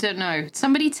 I don't know.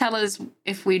 Somebody tell us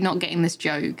if we're not getting this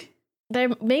joke.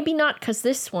 Maybe not, because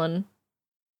this one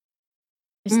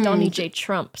is Donnie J.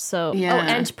 Trump. So, yeah. Oh,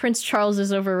 and Prince Charles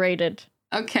is overrated.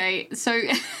 Okay, so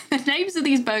the names of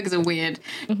these burgers are weird.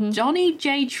 Johnny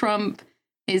J. Trump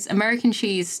is American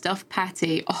cheese stuffed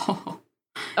patty. Oh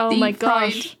my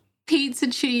gosh. Pizza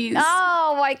cheese.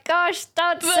 Oh my gosh,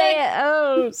 don't say it.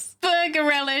 Oh. Burger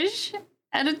relish.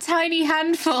 And a tiny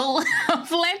handful of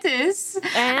lettuce.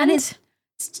 And it's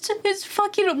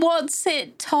fucking what's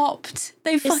it topped.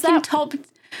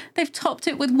 They've topped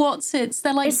it with what's it's.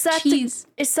 They're like cheese.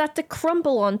 Is that the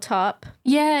crumble on top?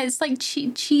 Yeah, it's like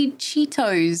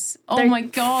Cheetos. Oh They're my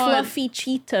God. Fluffy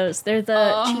Cheetos. They're the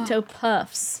Cheeto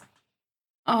Puffs.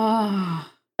 Oh.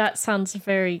 That sounds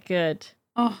very good.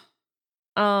 Oh.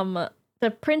 The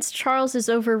Prince Charles is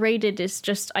overrated is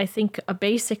just, I think, a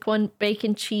basic one.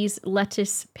 Bacon, cheese,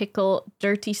 lettuce, pickle,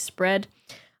 dirty spread.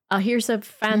 Here's a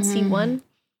fancy one.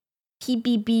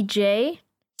 PBBJ.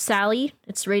 Sally,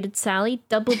 it's rated Sally,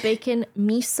 double bacon,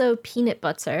 miso peanut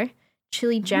butter,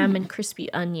 chili jam, and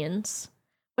crispy onions.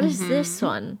 What is this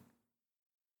one?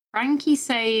 Frankie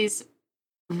says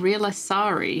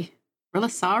Rilasari.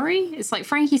 Rilasari? It's like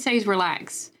Frankie says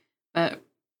relax, but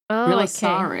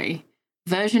Rilasari. Okay.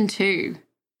 Version 2.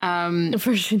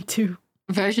 Version 2.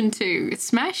 Version 2.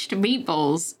 Smashed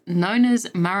meatballs, known as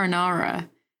marinara.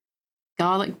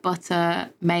 Garlic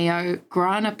butter, mayo,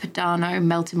 grana padano,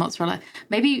 melted mozzarella.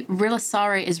 Maybe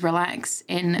rilasari is relax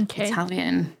in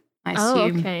Italian, I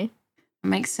assume. Oh, okay. That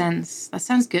makes sense. That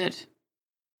sounds good.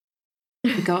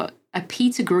 We got a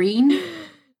Peter Green.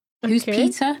 Who's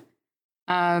Peter?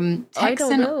 Texan I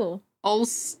don't know. All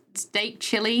steak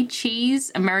chili,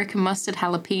 cheese, American mustard,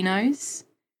 jalapenos.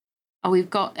 Oh, we've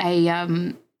got a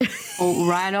all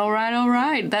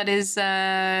right. That is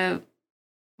Matthew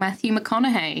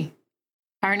McConaughey.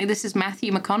 Apparently this is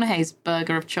Matthew McConaughey's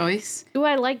burger of choice. Ooh,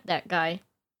 I like that guy.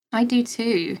 I do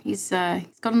too. He's got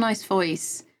a nice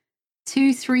voice.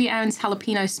 2 3-ounce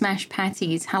jalapeno smash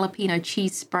patties, jalapeno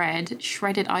cheese spread,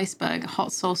 shredded iceberg,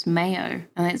 hot sauce mayo.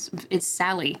 And it's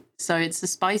Sally, so it's a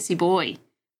spicy boy.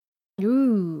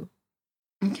 Ooh.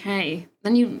 Okay.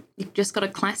 Then you've just got a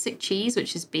classic cheese,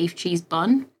 which is beef cheese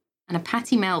bun, and a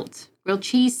patty melt, grilled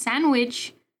cheese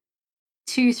sandwich,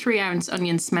 2 3-ounce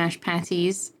onion smash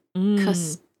patties,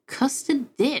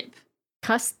 custard dip.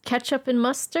 Ketchup and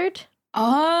mustard?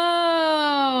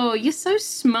 Oh, you're so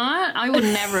smart. I would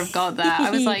never have got that.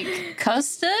 I was like,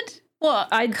 custard? What?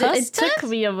 Custard? It took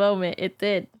me a moment. It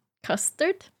did.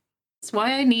 Custard? That's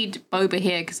why I need Boba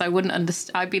here, because I wouldn't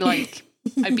understand. I'd be like,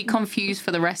 I'd be confused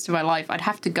for the rest of my life. I'd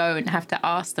have to go and have to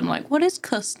ask them, like, what is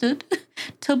custard?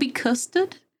 Tubby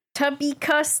custard? Tubby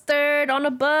custard on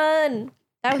a bun.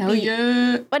 That would Hell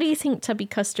yeah. What do you think tubby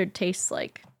custard tastes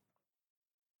like?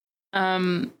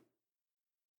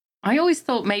 I always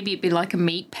thought maybe it'd be like a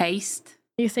meat paste.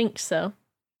 You think so?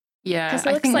 Yeah. Because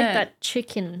it looks like that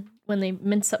chicken, when they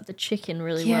mince up the chicken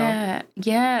really well.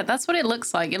 Yeah, that's what it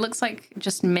looks like. It looks like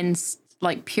just minced,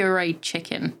 like pureed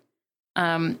chicken.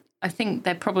 I think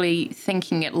they're probably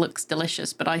thinking it looks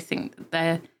delicious, but I think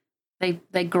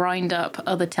they grind up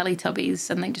other Teletubbies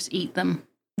and they just eat them.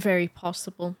 Very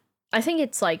possible. I think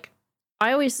it's like,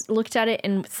 I always looked at it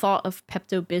and thought of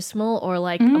Pepto-Bismol or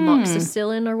like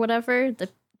amoxicillin or whatever, the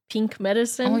pink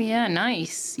medicine. Oh yeah,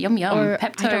 nice. Yum yum. Or,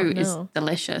 Pepto is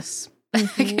delicious.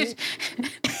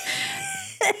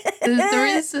 there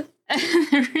is,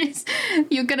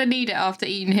 you're going to need it after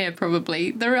eating here,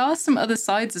 probably. There are some other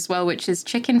sides as well, which is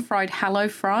chicken fried hallow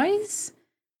fries.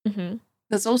 Mm-hmm.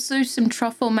 There's also some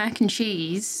truffle mac and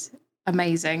cheese.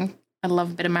 Amazing. I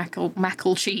love a bit of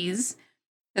mackle cheese.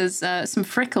 There's some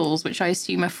frickles, which I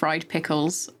assume are fried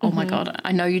pickles. Oh my God.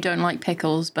 I know you don't like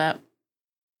pickles, but...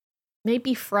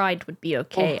 Maybe fried would be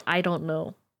okay. I don't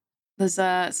know. There's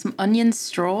some onion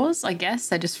straws, I guess.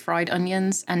 They're just fried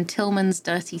onions. And Tillman's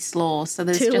dirty slaw. So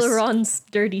there's Tilleron's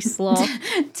dirty slaw.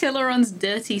 Tilleron's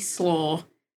dirty slaw.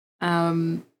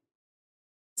 So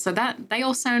that they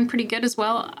all sound pretty good as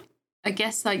well. I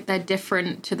guess like they're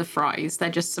different to the fries.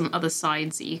 They're just some other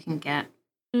sides that you can get.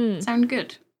 Sound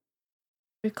good.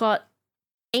 We've got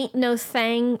Ain't No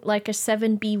Thang Like a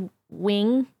 7B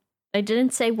Wing. I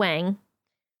didn't say Wang.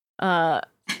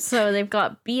 So they've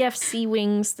got BFC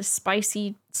wings, the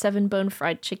spicy 7-bone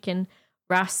fried chicken,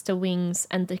 Rasta wings,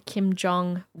 and the Kim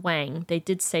Jong Wang. They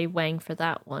did say Wang for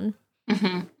that one.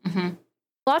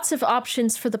 Lots of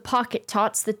options for the pocket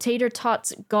tots. The tater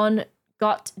tots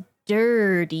got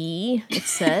dirty, it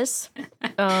says.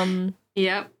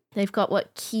 Yep. They've got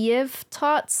what? Kiev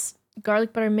tots,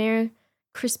 garlic butter mayo,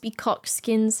 crispy cock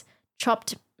skins,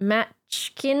 chopped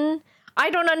matchkin. I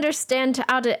don't understand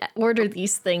how to order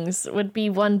these things, would be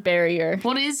one barrier.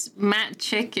 What is mat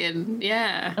chicken?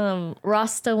 Yeah.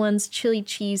 Rasta ones, chili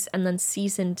cheese, and then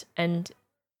seasoned and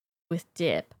with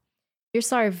dip.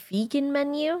 Here's our vegan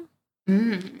menu.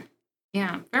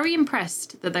 Yeah, very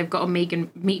impressed that they've got a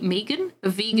vegan menu. A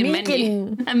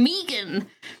vegan.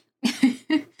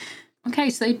 Okay,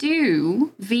 so they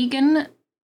do vegan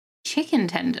chicken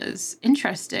tenders.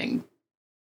 Interesting.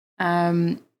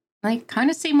 They kind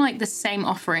of seem like the same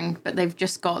offering, but they've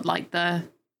just got like the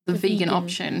vegan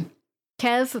option.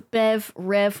 Kev, Bev,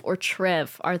 Rev, or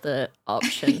Trev are the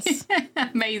options.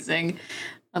 Amazing.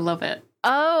 I love it.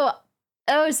 Oh,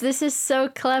 this is so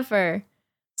clever.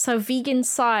 So vegan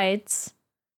sides,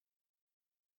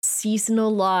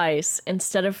 seasonal lies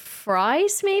instead of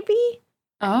fries, maybe?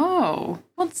 Oh,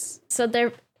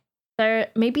 so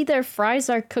maybe their fries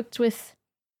are cooked with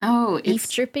beef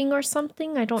dripping or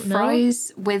something? I don't know.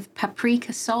 Fries with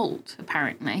paprika salt,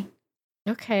 apparently.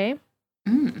 Okay.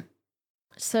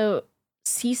 So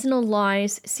seasonal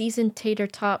lies, seasoned tater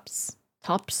tops.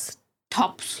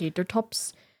 Tater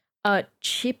tops.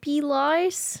 Chippy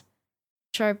lies,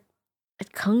 which are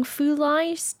kung fu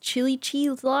lies, chili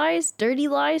cheese lies, dirty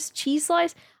lies, cheese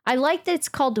lies. I like that it's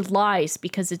called lies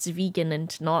because it's vegan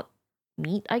and not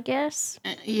meat, I guess.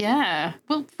 Yeah.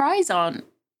 Well, fries aren't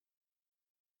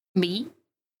meat.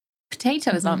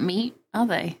 Potatoes aren't meat, are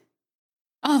they?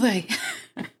 Are they?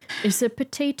 Is a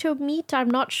potato meat?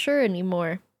 I'm not sure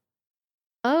anymore.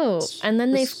 Oh, and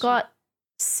then they've got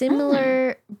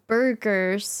similar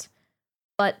burgers,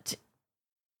 but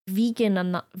vegan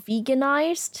and not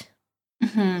veganized.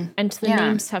 And the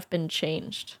names have been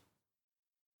changed.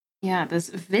 Yeah, there's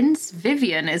Vince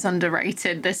Vivian is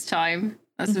underrated this time.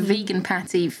 That's a vegan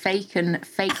patty, fake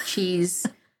cheese,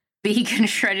 vegan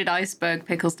shredded iceberg,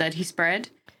 pickles, dirty spread.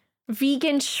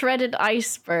 Vegan shredded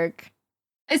iceberg.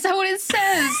 Is that what it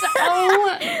says?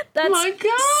 Oh, that's my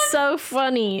God. So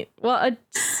funny. What a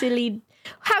silly...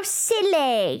 How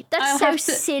silly! That's so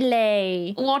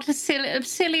silly. What a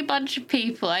silly bunch of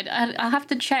people. I have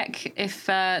to check if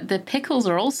the pickles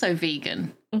are also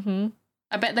vegan.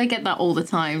 I bet they get that all the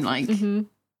time. Like,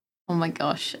 oh my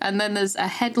gosh. And then there's a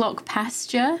headlock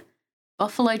pasture,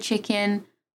 buffalo chicken,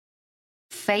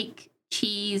 fake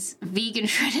cheese, vegan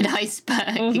shredded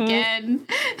iceberg again.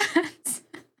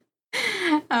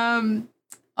 And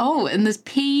there's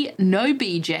P no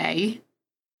BJ.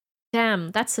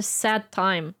 Damn, that's a sad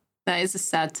time. That is a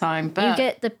sad time, but you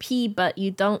get the P, but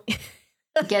you don't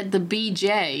get the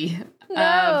BJ.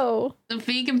 No. The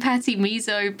vegan patty,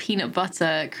 miso, peanut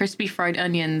butter, crispy fried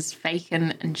onions,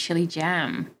 bacon, and chili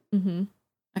jam.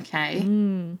 Okay.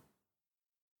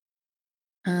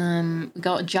 We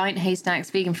got Giant Haystacks,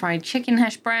 vegan fried chicken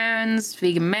hash browns,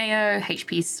 vegan mayo,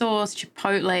 HP sauce,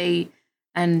 chipotle,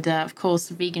 and of course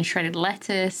vegan shredded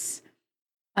lettuce.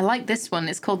 I like this one.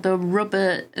 It's called the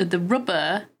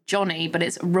Rubber Johnny, but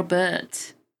it's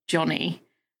Robert Johnny.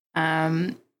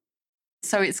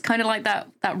 So it's kind of like that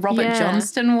Robert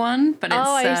Johnston one, but it's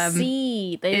I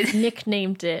see. They've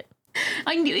nicknamed it.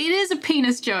 It is a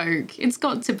penis joke. It's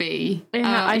got to be.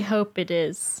 Yeah, I hope it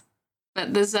is.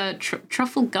 But there's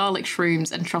truffle garlic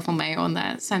shrooms and truffle mayo on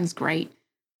there. It sounds great.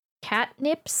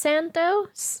 Catnip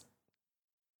Sandos?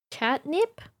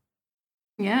 Catnip?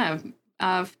 Yeah.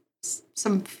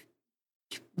 Some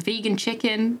vegan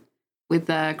chicken with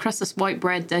crustless white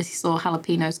bread, dirty slaw,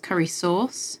 jalapenos, curry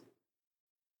sauce.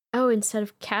 Oh, instead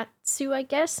of katsu, I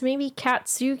guess. Maybe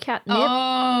katsu, catnip.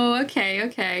 Oh,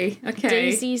 okay.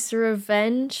 Daisy's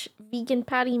Revenge, vegan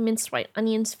patty, minced white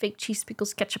onions, fake cheese,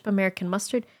 pickles, ketchup, American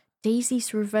mustard.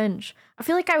 Daisy's Revenge. I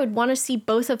feel like I would want to see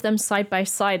both of them side by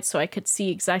side so I could see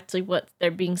exactly what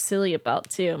they're being silly about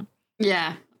too.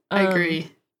 Yeah, I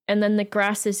agree. And then the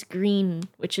Grass is Green,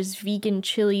 which is vegan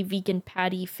chili, vegan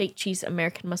patty, fake cheese,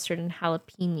 American mustard, and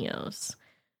jalapenos.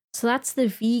 So that's the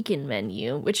vegan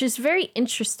menu, which is very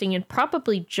interesting and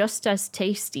probably just as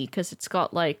tasty because it's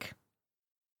got like...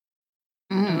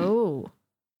 Oh.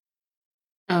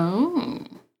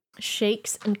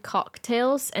 Shakes and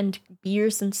cocktails and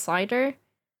beers and cider.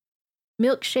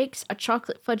 Milkshakes, a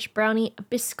chocolate fudge brownie, a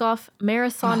Biscoff,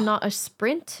 marathon, not a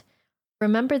sprint.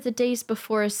 Remember the days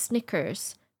before a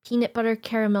Snickers. Peanut butter,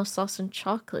 caramel sauce, and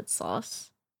chocolate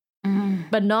sauce.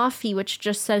 Banoffee, which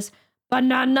just says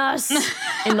bananas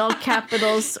in all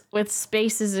capitals with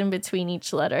spaces in between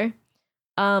each letter.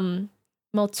 Malt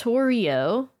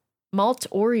Oreo,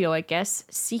 I guess.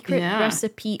 Secret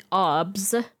recipe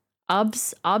obviously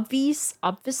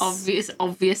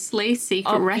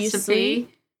secret recipe.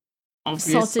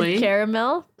 Salted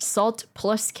caramel, salt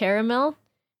plus caramel,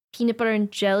 peanut butter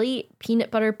and jelly, peanut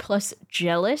butter plus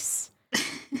jealous.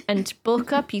 And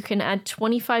bulk up, you can add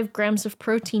 25 grams of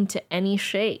protein to any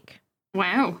shake.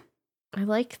 Wow. I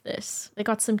like this. They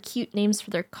got some cute names for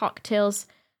their cocktails.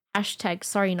 Hashtag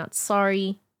sorry not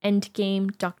sorry,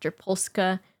 Endgame, Dr.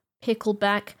 Polska,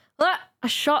 Pickleback. A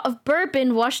shot of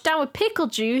bourbon washed down with pickle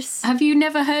juice. Have you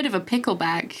never heard of a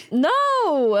pickleback?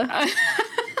 No!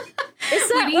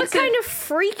 What kind of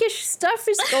freakish stuff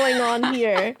is going on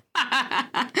here?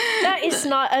 That is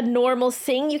not a normal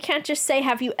thing. You can't just say,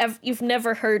 you've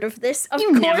never heard of this? Of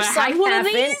course never had I one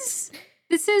haven't. Of these?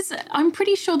 This is, I'm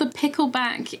pretty sure the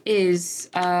pickleback is,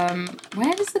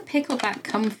 where does the pickleback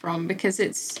come from? Because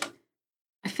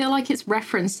I feel like it's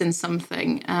referenced in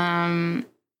something. I'm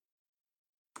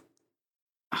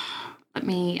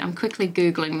quickly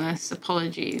Googling this.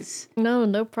 Apologies.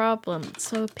 No problem.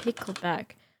 So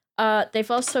pickleback. They've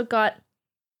also got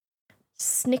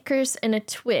Snickers and a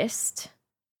twist.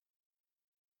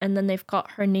 And then they've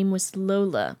got Her Name Was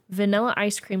Lola. Vanilla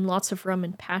ice cream, lots of rum,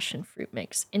 and passion fruit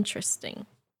mix. Interesting.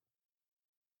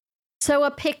 So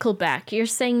a pickleback. You're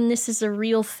saying this is a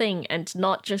real thing and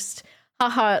not just,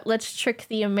 haha, let's trick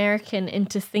the American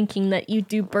into thinking that you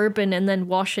do bourbon and then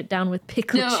wash it down with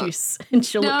pickle juice. And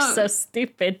she'll look so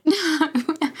stupid.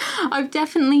 I've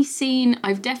definitely seen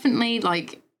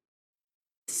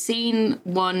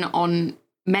one on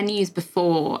menus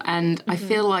before, and I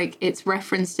feel like it's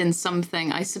referenced in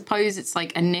something. I suppose it's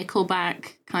like a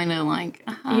Nickelback kind of like,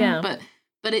 but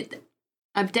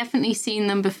I've definitely seen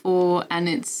them before, and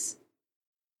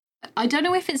I don't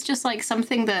know if it's just like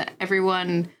something that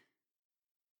everyone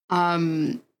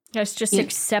it's just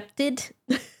accepted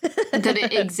that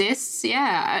it exists.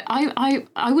 Yeah,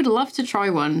 I would love to try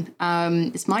one.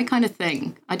 It's my kind of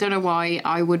thing. I don't know why.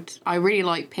 I really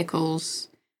like pickles.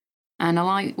 And I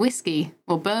like whiskey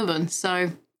or bourbon,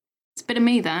 so it's a bit of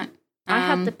me, that. I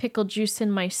had the pickle juice in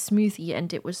my smoothie,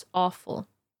 and it was awful.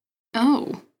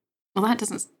 Oh. Well, that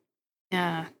doesn't...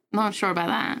 Yeah, not sure about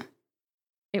that.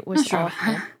 It was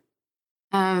awful.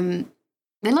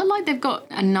 They look like they've got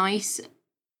a nice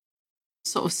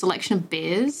sort of selection of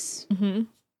beers.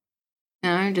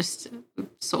 Mm-hmm. Just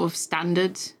sort of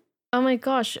standard. Oh my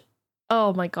gosh,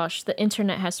 the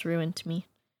internet has ruined me.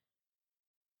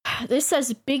 This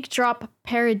says Big Drop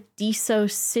Paradiso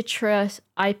Citra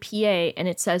IPA, and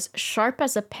it says sharp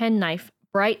as a penknife,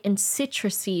 bright and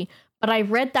citrusy. But I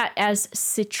read that as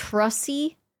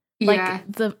citrusy,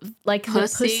 like the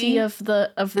pussy of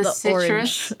the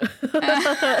citrus. Orange.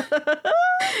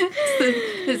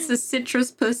 It's the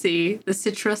citrus pussy, the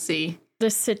citrusy. The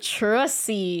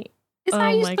citrusy. Is that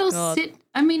how you spell cit?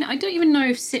 I mean, I don't even know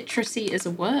if citrusy is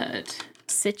a word.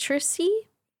 Citrusy?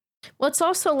 Well, it's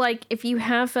also like if you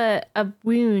have a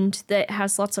wound that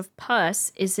has lots of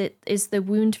pus, is the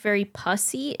wound very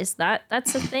pussy?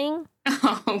 That's a thing?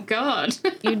 Oh God.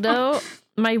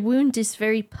 My wound is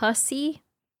very pussy.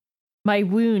 My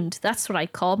wound, that's what I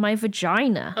call my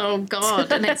vagina. Oh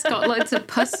God, and it's got loads of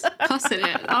pus in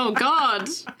it. Oh God.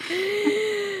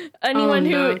 Anyone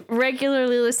who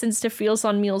regularly listens to Feels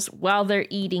on Meals while they're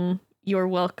eating, you're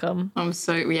welcome. We're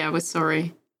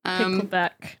sorry.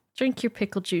 Pickleback. Drink your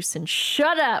pickle juice and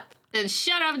shut up. And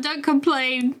shut up, don't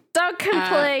complain. Don't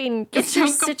complain. Get your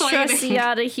citrusy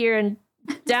out of here and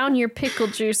down your pickle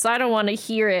juice. I don't want to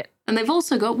hear it. And they've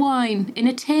also got wine in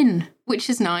a tin, which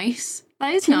is nice.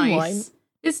 That is nice. Wine.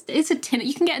 It's a tin.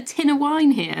 You can get a tin of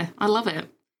wine here. I love it.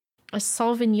 A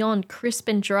Sauvignon, crisp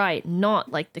and dry,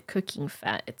 not like the cooking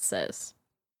fat, it says.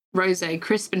 Rosé,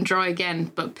 crisp and dry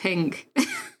again, but pink.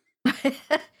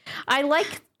 I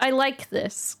like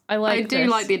this. I do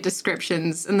like the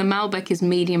descriptions, and the Malbec is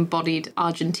medium-bodied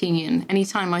Argentinian.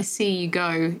 Anytime I see you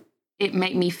go, it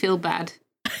make me feel bad.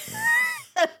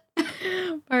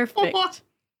 Perfect.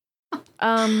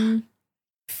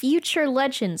 Future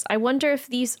Legends. I wonder if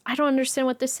these... I don't understand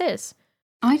what this is.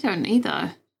 I don't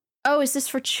either. Oh, is this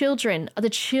for children? The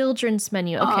children's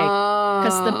menu. Okay.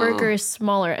 Because the burger is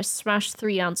smaller. A smashed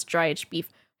 3-ounce dry-aged beef.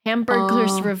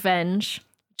 Hamburger's Revenge,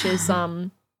 which is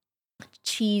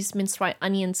cheese, minced white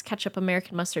onions, ketchup,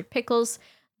 American mustard, pickles.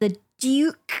 The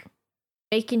Duke,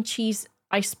 bacon, cheese,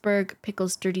 iceberg,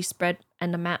 pickles, dirty spread,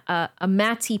 and a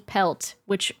Matty Pelt,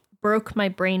 which broke my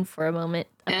brain for a moment.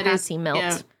 A Patty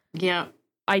Melt. Yeah.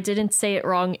 I didn't say it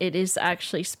wrong. It is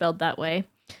actually spelled that way.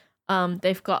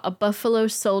 They've got a Buffalo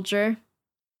Soldier.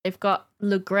 They've got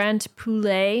Le Grand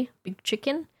Poulet, big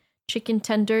chicken. Chicken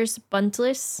tenders,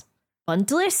 bunless.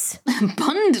 Bunless?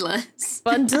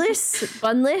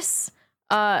 Bunless.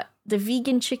 The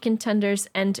vegan chicken tenders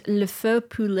and Le Faux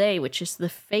Poulet, which is the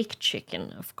fake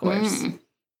chicken, of course.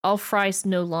 All fries,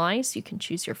 no lies. You can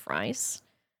choose your fries.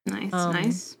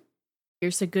 Nice.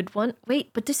 Here's a good one.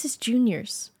 Wait, but this is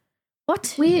Junior's.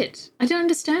 What? Weird. I don't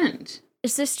understand.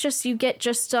 Is this just you get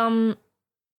just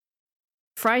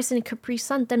fries and Capri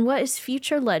Sun? Then what is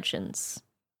Future Legends?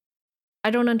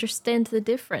 I don't understand the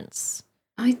difference.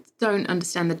 I don't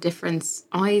understand the difference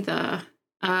either.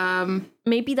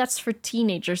 Maybe that's for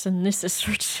teenagers and this is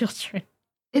for children.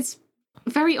 It's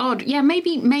very odd. Yeah,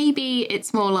 maybe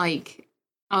it's more like,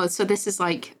 oh, so this is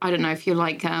like, I don't know if you're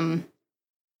like a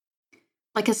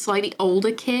slightly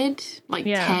older kid, like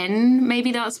 10,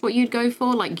 maybe that's what you'd go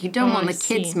for. Like, you don't want the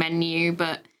kids menu,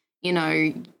 but, you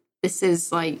know, this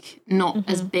is like not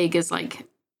as big as like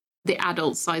the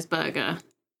adult size burger.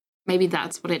 Maybe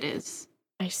that's what it is.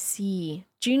 I see.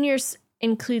 Junior's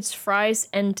includes fries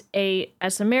and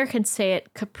as Americans say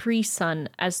it, Capri Sun,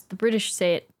 as the British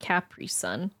say it, Capri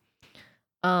Sun.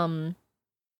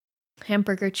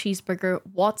 Hamburger, cheeseburger,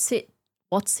 what's it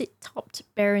topped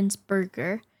Baron's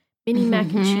burger, mini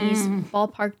mac and cheese,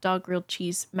 ballpark dog grilled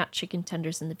cheese, matte chicken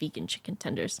tenders, and the vegan chicken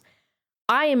tenders.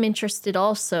 I am interested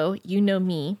also, you know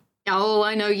me. Oh,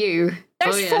 I know you.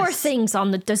 There's 4 things on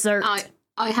the dessert.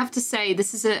 I have to say,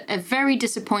 this is a very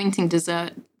disappointing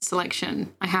dessert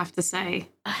selection, I have to say.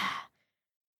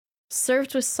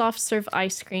 Served with soft serve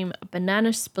ice cream, a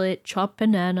banana split, chopped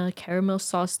banana, caramel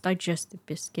sauce, digestive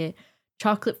biscuit,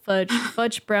 chocolate fudge,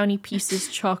 fudge brownie pieces,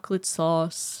 chocolate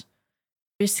sauce,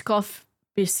 Biscoff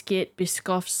biscuit,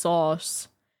 Biscoff sauce,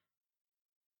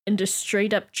 and a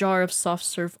straight up jar of soft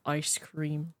serve ice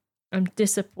cream. I'm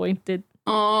disappointed.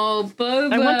 Oh,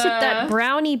 Boba. I wanted that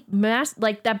brownie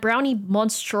that brownie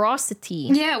monstrosity.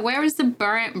 Yeah, where is the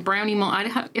brownie?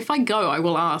 If I go, I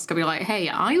will ask. I'll be like, hey,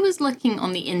 I was looking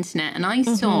on the internet and I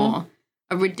saw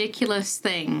a ridiculous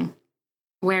thing.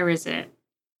 Where is it?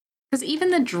 Because even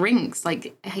the drinks,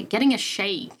 like getting a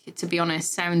shake, to be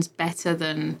honest, sounds better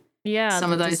than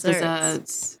some of those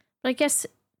desserts. But I guess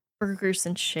burgers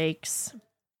and shakes.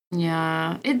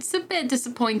 Yeah, it's a bit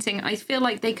disappointing. I feel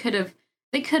like they could have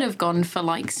gone for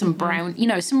like some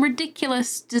some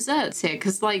ridiculous desserts here,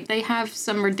 because like they have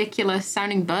some ridiculous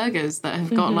sounding burgers that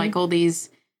have got like all these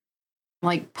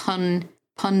like pun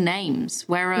names.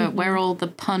 Where are all the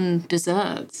pun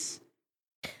desserts?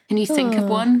 Can you think of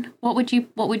one? What would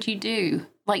you do?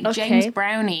 Like James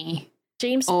Brownie.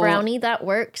 Brownie, that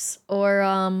works.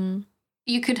 Or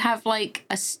you could have like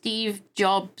a Steve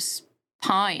Jobs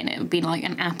pie, and it would be like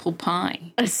an apple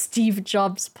pie. A Steve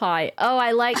Jobs pie. Oh,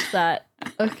 I like that.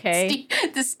 Okay.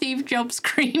 The Steve Jobs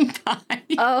cream pie.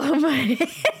 Oh my.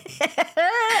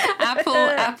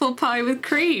 apple pie with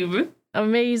cream.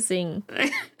 Amazing.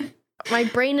 My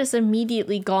brain has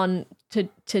immediately gone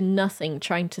to nothing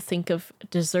trying to think of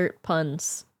dessert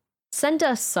puns. Send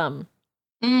us some.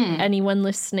 Anyone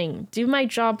listening, do my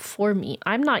job for me.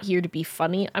 I'm not here to be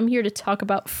funny. I'm here to talk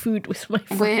about food with my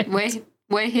friends.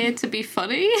 We're here to be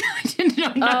funny? I did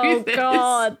not know this.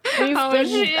 God.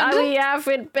 We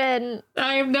haven't been.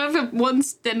 I have never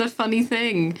once done a funny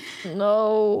thing.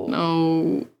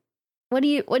 No. What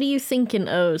are you thinking,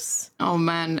 Oz? Oh,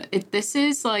 man. This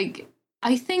is like...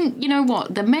 I think, you know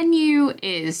what? The menu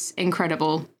is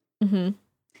incredible. The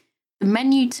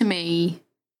menu, to me,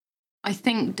 I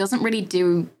think doesn't really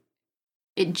do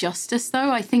it justice, though.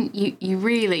 I think you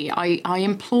really... I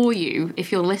implore you,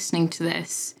 if you're listening to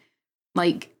this...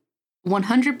 Like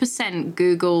 100%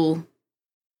 Google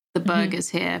the burgers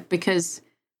here, because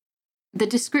the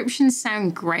descriptions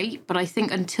sound great, but I think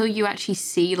until you actually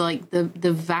see like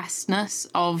the vastness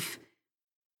of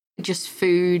just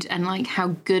food and like how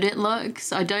good it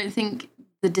looks. I don't think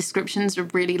the descriptions are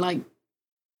really like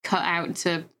cut out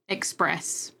to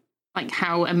express like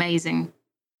how amazing.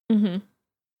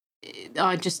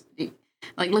 I just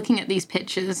like looking at these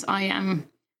pictures. I'm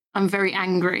very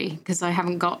angry because I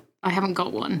haven't got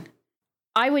one.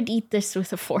 I would eat this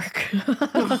with a fork.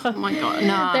 Oh my god,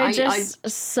 no! They're just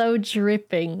so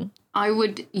dripping. I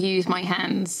would use my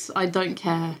hands. I don't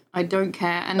care.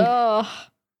 And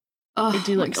they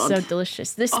do look so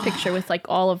delicious. This picture with like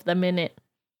all of them in it.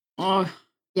 Oh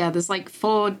yeah, there's like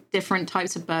 4 different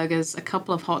types of burgers, a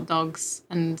couple of hot dogs,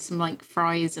 and some like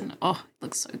fries, and it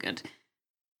looks so good.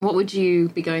 What would you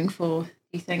be going for, do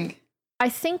you think? I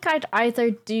think I'd either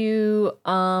do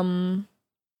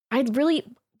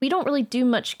we don't really do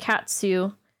much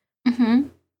katsu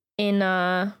in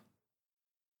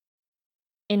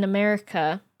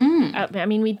America. I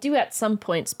mean, we do at some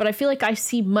points, but I feel like I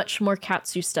see much more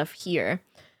katsu stuff here.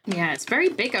 Yeah, it's very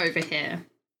big over here.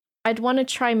 I'd want to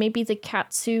try maybe the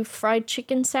katsu fried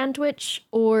chicken sandwich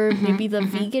or maybe the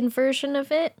vegan version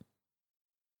of it.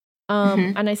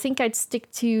 And I think I'd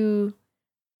stick to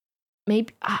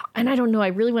maybe, and I don't know, I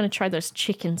really want to try those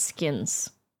chicken skins.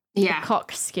 Yeah. The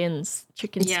cock skins,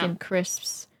 chicken skin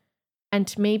crisps.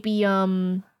 And maybe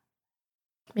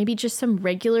just some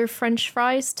regular French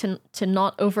fries to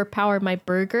not overpower my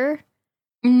burger.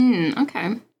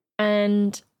 Okay.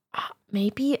 And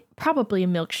probably a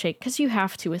milkshake, because you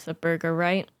have to with a burger,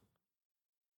 right?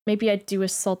 Maybe I'd do a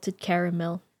salted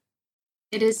caramel.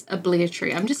 It is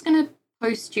obligatory. I'm just going to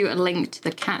post you a link to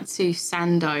the katsu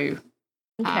sando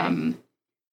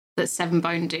that Seven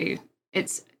Bone do.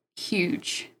 It's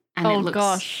huge. And it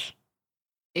looks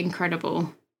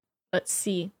incredible. Let's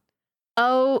see.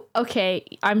 Oh, okay.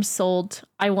 I'm sold.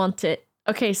 I want it.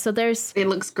 Okay, so it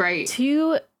looks great.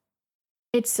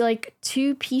 It's like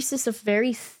 2 pieces of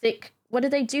very thick, what do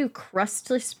they do?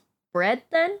 Crustless bread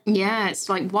then? Yeah, it's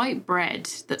like white bread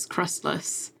that's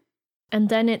crustless. And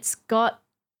then it's got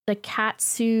the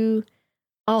katsu,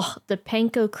 the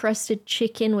panko crusted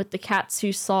chicken with the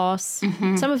katsu sauce.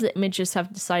 Some of the images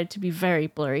have decided to be very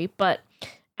blurry,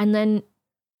 and then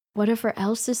whatever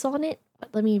else is on it,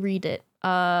 let me read it.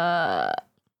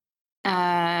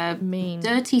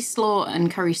 Dirty slaw and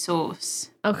curry sauce.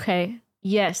 Okay.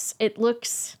 Yes, it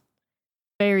looks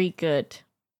very good.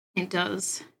 It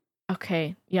does.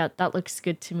 Okay. Yeah, that looks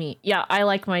good to me. Yeah, I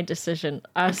like my decision.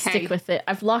 I'll stick with it.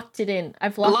 I've locked it in.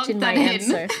 I've locked in my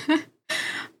answer.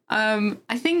 I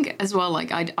think as well,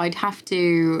 like I'd have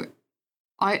to.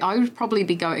 I would probably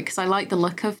be going because I like the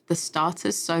look of the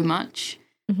starters so much.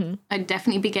 I'd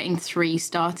definitely be getting 3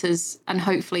 starters, and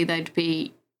hopefully they'd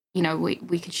be,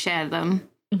 we could share them.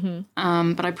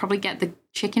 But I'd probably get the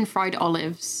chicken fried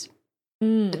olives,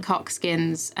 the cock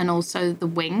skins, and also the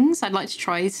wings. I'd like to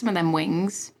try some of them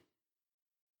wings.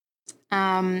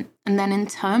 And then in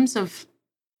terms of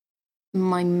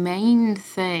my main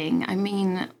thing, I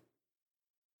mean,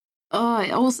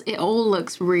 it all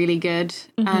looks really good,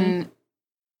 and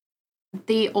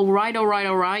the all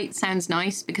right sounds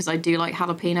nice because I do like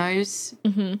jalapenos.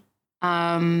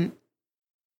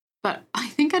 But I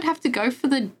think I'd have to go for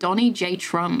the Donnie J.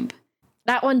 Trump.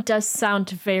 That one does sound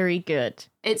very good.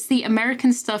 It's the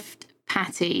American stuffed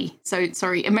patty.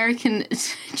 American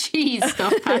cheese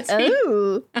stuffed patty.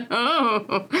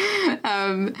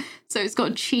 So it's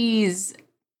got cheese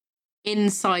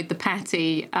inside the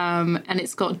patty, and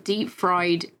it's got deep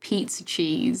fried pizza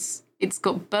cheese. It's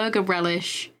got burger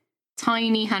relish,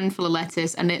 tiny handful of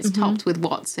lettuce, and it's topped with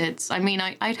Wotsits. I mean,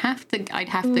 I'd have to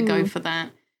go for that.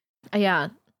 Yeah,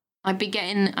 I'd be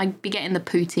getting the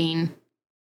poutine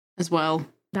as well.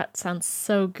 That sounds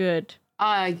so good.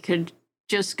 I could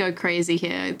just go crazy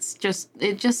here.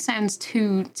 It just sounds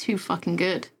too fucking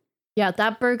good. Yeah,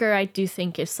 that burger I do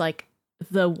think is like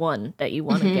the one that you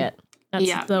want to get.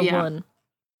 That's the one.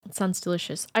 It sounds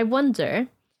delicious. I wonder,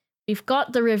 we've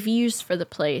got the reviews for the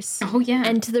place. Oh, yeah.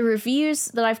 And the reviews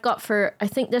that I've got for, I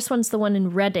think this one's the one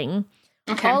in Reading.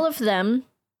 Okay. All of them,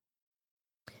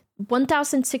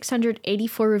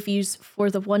 1,684 reviews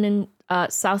for the one in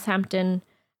Southampton,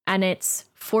 and it's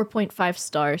 4.5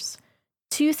 stars.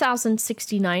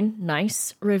 2,069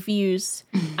 nice reviews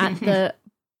at the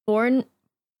Bournemouth,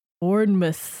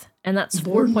 and that's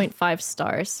 4.5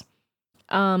 stars.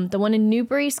 The one in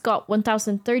Newbury's got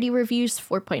 1,030 reviews,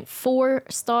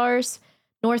 4.4 stars.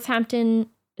 Northampton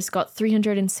has got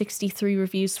 363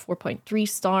 reviews, 4.3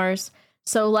 stars.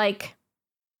 So, like,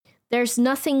 there's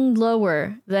nothing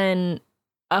lower than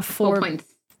a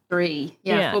 4.3.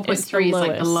 Yeah, 4.3 is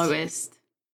like the lowest.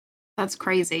 That's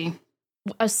crazy.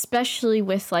 Especially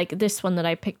with, like, this one that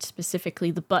I picked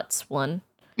specifically, the Butts one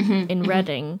in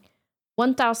Reading.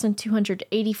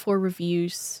 1,284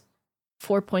 reviews,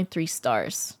 4.3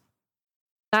 stars.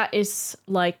 That is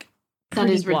like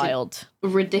pretty wild.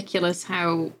 Ridiculous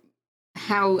how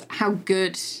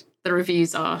good the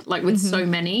reviews are, like with so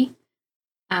many.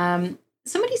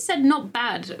 Somebody said not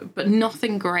bad, but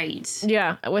nothing great.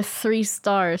 Yeah, with 3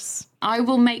 stars. I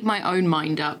will make my own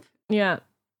mind up. Yeah.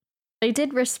 They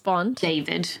did respond.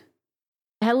 David.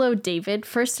 Hello, David.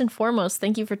 First and foremost,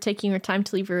 thank you for taking your time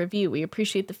to leave a review. We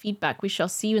appreciate the feedback. We shall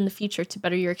see you in the future to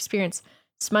better your experience.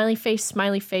 Smiley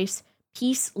face,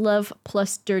 peace, love,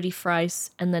 plus dirty fries,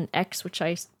 and then X, which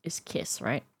is kiss,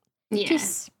 right? Yeah.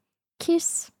 Kiss.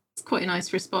 It's quite a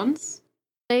nice response.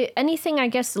 Anything, I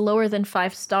guess, lower than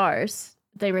 5 stars,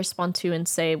 they respond to and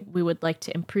say, we would like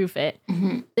to improve it.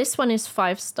 Mm-hmm. This one is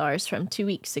 5 stars from 2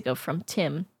 weeks ago from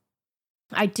Tim.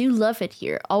 I do love it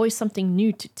here. Always something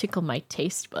new to tickle my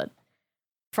taste bud.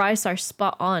 Fries are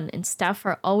spot on, and staff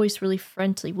are always really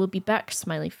friendly. We'll be back,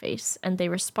 smiley face. And they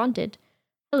responded,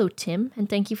 hello, Tim, and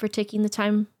thank you for taking the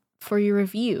time for your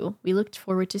review. We looked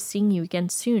forward to seeing you again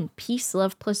soon. Peace,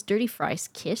 love, plus dirty fries.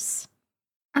 Kiss.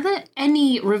 Are there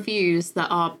any reviews that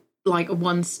are like a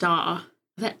 1 star? Are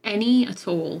there any at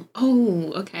all?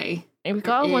 Oh, okay. And we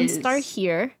got a 1 star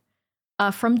here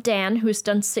from Dan, who's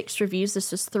done 6 reviews.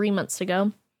 This was 3 months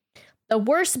ago. The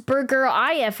worst burger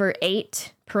I ever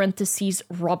ate, parentheses,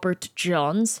 Robert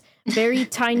Johns. Very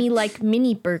tiny, like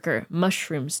mini burger.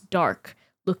 Mushrooms, dark.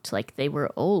 Looked like they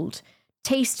were old.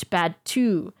 Taste bad,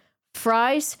 too.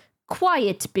 Fries,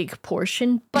 quiet big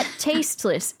portion, but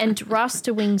tasteless. And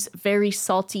Rasta wings, very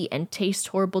salty and taste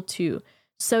horrible, too.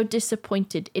 So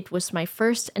disappointed. It was my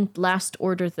first and last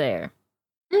order there.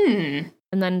 And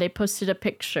then they posted a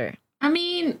picture. I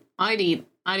mean, I'd eat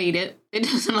it. It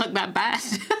doesn't look that bad.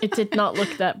 It did not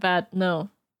look that bad, no.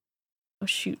 Oh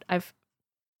shoot, I've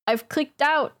clicked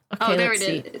out. Okay, there let's it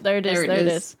see. is. There it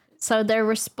is. So their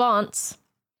response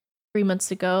 3 months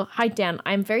ago. Hi Dan,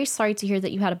 I'm very sorry to hear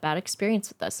that you had a bad experience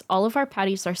with us. All of our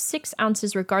patties are 6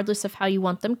 ounces regardless of how you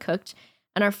want them cooked,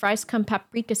 and our fries come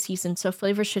paprika seasoned, so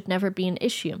flavor should never be an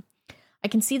issue. I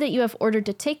can see that you have ordered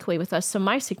a takeaway with us, so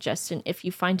my suggestion, if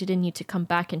you find it in you to come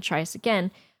back and try us again,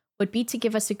 would be to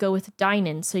give us a go with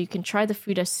dine-in so you can try the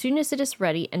food as soon as it is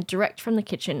ready and direct from the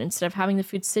kitchen instead of having the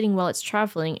food sitting while it's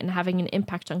traveling and having an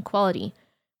impact on quality.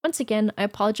 Once again, I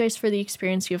apologize for the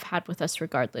experience you have had with us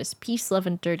regardless. Peace, love,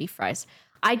 and dirty fries.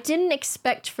 I didn't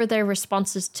expect for their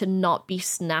responses to not be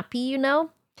snappy, you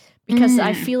know? Because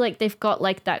I feel like they've got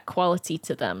like that quality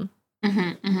to them.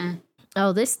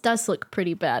 Oh, this does look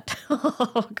pretty bad.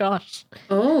 Oh, gosh.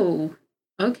 Oh,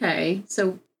 okay.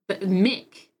 So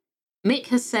Mick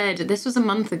has said, this was a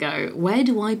month ago, where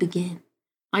do I begin?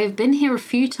 I have been here a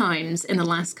few times in the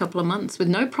last couple of months with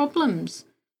no problems.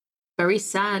 Very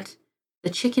sad. The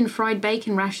chicken fried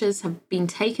bacon rashers have been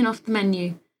taken off the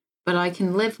menu, but I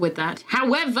can live with that.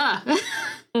 However,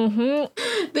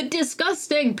 the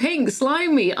disgusting, pink,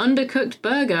 slimy, undercooked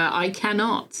burger, I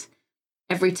cannot.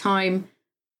 Every time...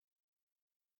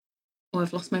 Oh,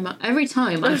 I've lost my mind. Every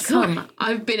time I've come,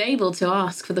 I've been able to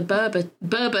ask for the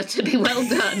Berber to be well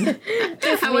done.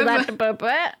 However,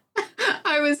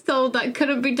 I was told that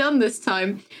couldn't be done this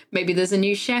time. Maybe there's a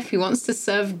new chef who wants to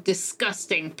serve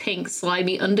disgusting, pink,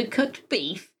 slimy, undercooked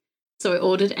beef. So I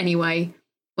ordered anyway.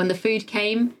 When the food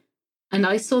came and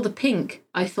I saw the pink,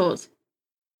 I thought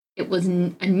it was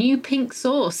a new pink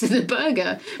sauce in the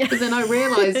burger. But then I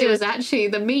realized it was actually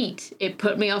the meat. It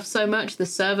put me off so much. The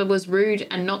server was rude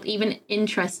and not even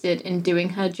interested in doing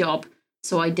her job.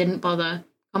 So I didn't bother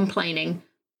complaining.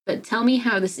 But tell me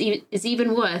how this is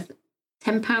even worth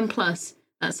 £10 plus.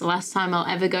 That's the last time I'll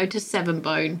ever go to Seven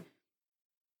Bone.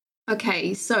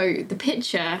 Okay, so the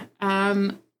picture.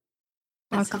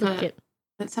 Let's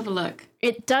have a look.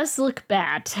 It does look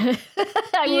bad.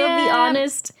 I will be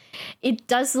honest. It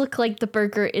does look like the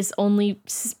burger is only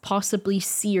possibly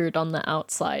seared on the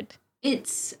outside.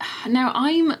 It's now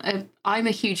I'm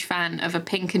a huge fan of a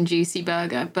pink and juicy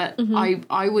burger, but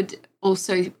I would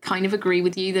also kind of agree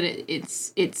with you that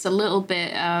it's a little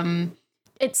bit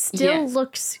it still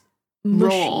looks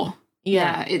mushy. Raw.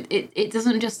 Yeah, it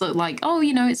doesn't just look like, oh,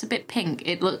 you know, it's a bit pink.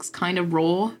 It looks kind of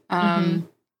raw.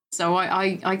 So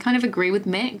I kind of agree with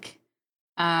Mick.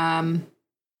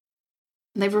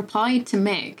 They've replied to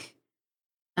Mick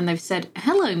and they've said,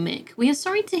 hello, Mick. We are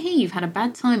sorry to hear you've had a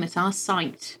bad time at our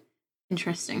site.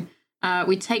 Interesting.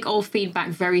 We take all feedback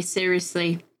very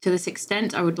seriously. To this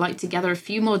extent, I would like to gather a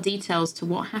few more details to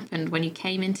what happened when you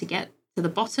came in to get to the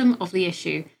bottom of the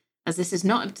issue, as this is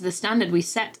not up to the standard we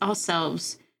set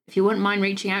ourselves. If you wouldn't mind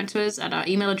reaching out to us at our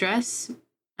email address,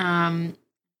 got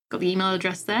the email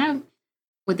address there.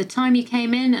 with the time you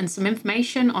came in and some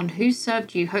information on who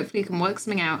served you. Hopefully you can work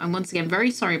something out. And once again,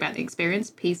 very sorry about the experience.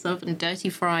 Peace, love, and dirty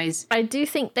fries. I do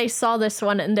think they saw this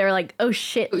one and they're like, oh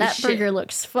shit, that burger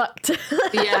looks fucked.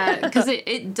 Yeah, because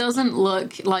it doesn't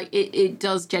look like, it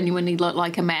does genuinely look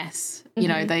like a mess. You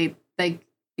know,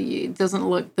 it doesn't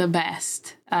look the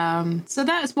best. So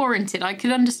that's warranted. I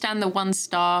could understand the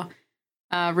 1-star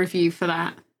review for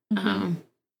that.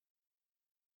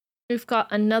 We've got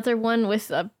another one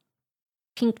with a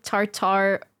pink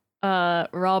tartare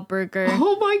raw burger.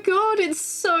 Oh my god,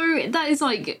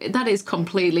 that is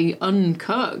completely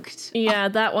uncooked. Yeah,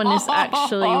 that one is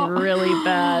actually really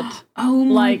bad. Oh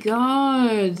my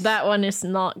god. That one is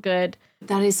not good.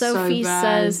 That is Sophie so bad.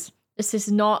 says, this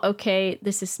is not okay.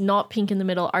 This is not pink in the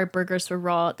middle. Our burgers were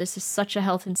raw. This is such a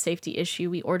health and safety issue.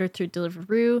 We ordered through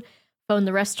Deliveroo. Phoned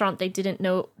the restaurant. They didn't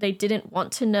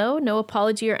want to know. No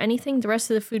apology or anything. The rest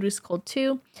of the food was cold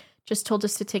too. Just told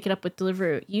us to take it up with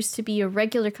Deliveroo. Used to be a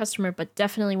regular customer, but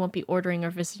definitely won't be ordering or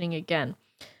visiting again.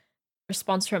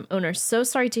 Response from owner. So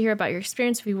sorry to hear about your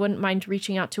experience. If you wouldn't mind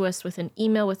reaching out to us with an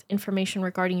email with information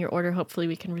regarding your order, hopefully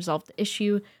we can resolve the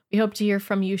issue. We hope to hear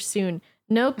from you soon.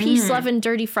 No peace, love, and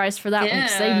dirty fries for that one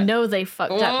because they know they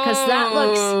fucked up because that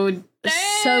looks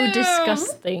so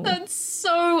disgusting. That's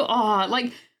so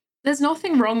odd. There's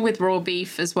nothing wrong with raw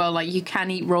beef as well. You can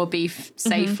eat raw beef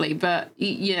safely, but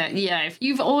yeah. If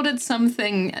you've ordered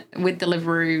something with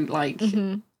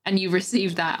Deliveroo, and you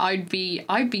received that, I'd be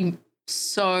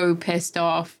so pissed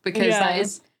off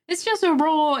because it's just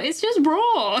raw.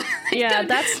 Yeah,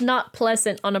 that's not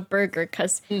pleasant on a burger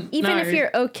because even if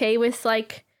you're okay with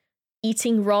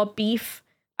eating raw beef,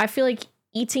 I feel like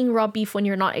eating raw beef when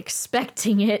you're not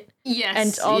expecting it. Yes.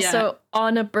 And also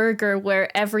on a burger where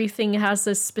everything has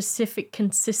a specific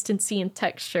consistency and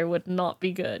texture would not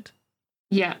be good.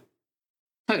 Yeah.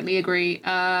 Totally agree.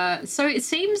 So it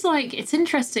seems like it's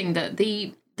interesting that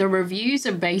the reviews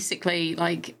are basically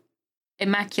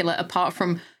immaculate apart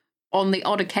from on the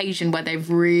odd occasion where they've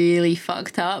really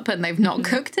fucked up and they've not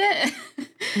cooked it.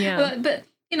 Yeah. But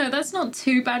that's not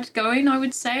too bad going, I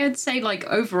would say. I'd say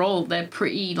overall they're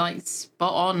pretty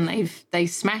spot on. They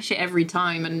smash it every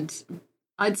time, and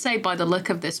I'd say by the look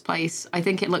of this place, I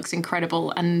think it looks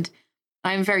incredible, and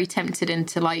I'm very tempted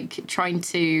into trying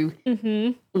to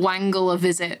wangle a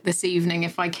visit this evening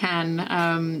if I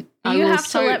can. You have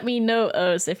to let me know,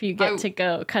 Oz, if you get to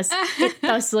go, because it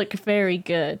does look very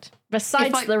good.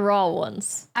 Besides the raw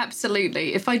ones.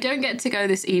 Absolutely. If I don't get to go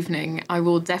this evening, I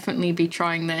will definitely be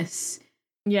trying this.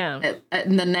 Yeah,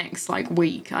 in the next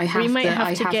week. We might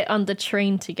have to get on the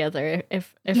train together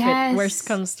if it worst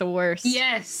comes to worst.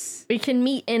 Yes, we can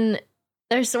meet in.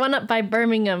 There's one up by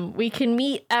Birmingham. We can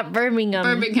meet at Birmingham.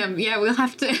 Yeah, we'll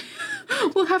have to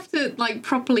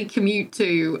properly commute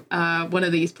to one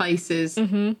of these places.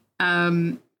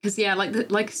 Because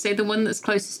like I say, the one that's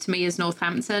closest to me is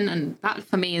Northampton, and that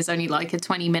for me is only a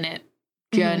 20-minute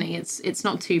journey. It's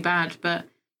not too bad, but.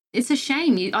 It's a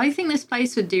shame. I think this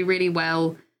place would do really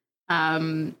well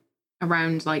around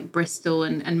Bristol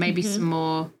and maybe some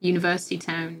more university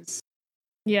towns.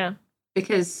 Yeah.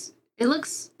 Because it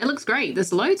looks great.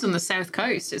 There's loads on the south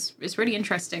coast. It's really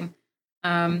interesting.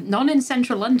 Not in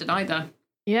central London either.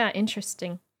 Yeah,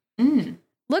 interesting.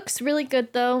 Looks really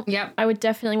good though. Yeah. I would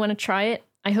definitely want to try it.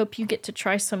 I hope you get to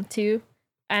try some too.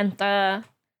 And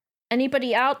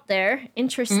anybody out there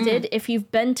interested, if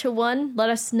you've been to one, let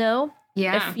us know.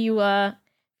 Yeah. If you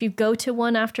go to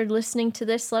one after listening to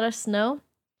this, let us know.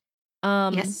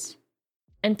 Yes.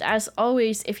 And as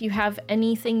always, if you have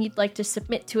anything you'd like to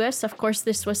submit to us, of course,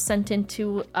 this was sent in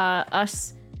to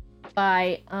us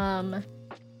by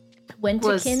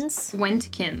Wentikins.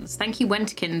 Wentikins. Thank you,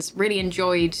 Wentikins. Really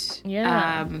enjoyed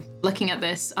looking at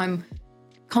this. I'm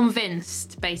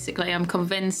convinced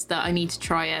that I need to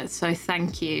try it. So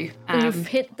thank you. You've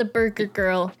hit the burger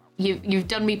girl. You've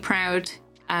done me proud.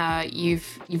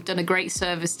 You've done a great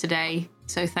service today,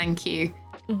 so thank you.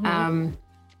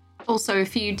 Also,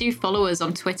 if you do follow us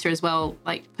on Twitter as well,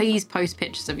 please post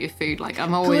pictures of your food.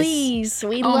 I'm always please.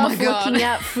 We love looking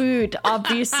at food.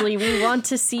 Obviously, we want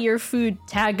to see your food.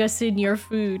 Tag us in your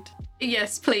food.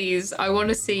 Yes, please. I want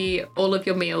to see all of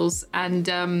your meals. And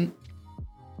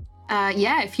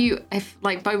if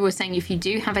like Boba was saying, if you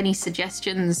do have any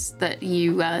suggestions that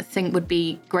you think would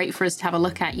be great for us to have a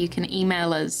look at, you can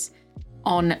email us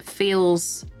on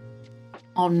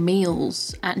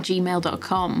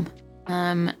feelsonmeals@gmail.com.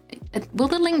 Will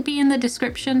the link be in the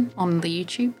description on the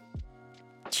YouTube?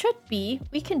 It should be.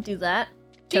 We can do that.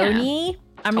 Tony,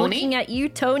 I'm looking at you,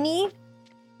 Tony.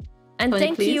 And Tony,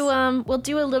 thank you. We'll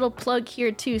do a little plug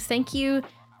here too. Thank you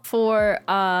for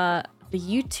the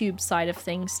YouTube side of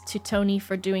things, to Tony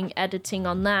for doing editing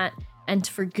on that, and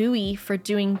for Gooey for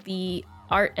doing the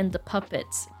art and the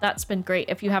puppets. That's been great.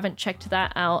 If you haven't checked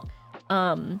that out,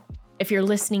 if you're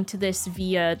listening to this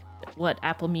via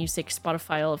Apple Music,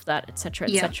 Spotify, all of that, etc.,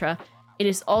 etc., it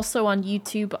is also on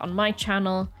YouTube on my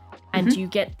channel, and you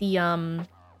get the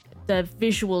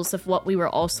visuals of what we were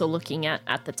also looking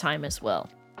at the time as well.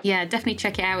 Yeah, definitely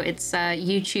check it out. It's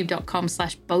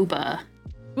youtube.com/boba.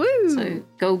 Woo! So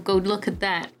go look at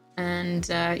that. And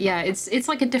it's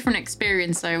like a different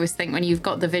experience, I always think, when you've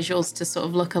got the visuals to sort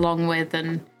of look along with.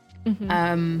 And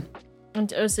and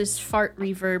it was this fart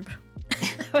reverb.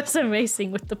 That was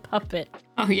amazing with the puppet.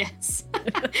 Oh, yes.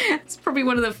 It's probably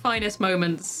one of the finest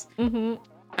moments.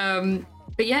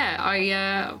 But yeah,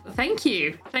 I thank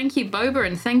you, Boba,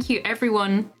 and thank you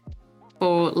everyone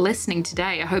for listening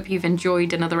today. I hope you've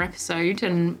enjoyed another episode,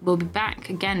 and we'll be back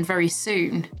again very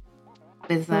soon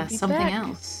with something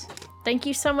else. Thank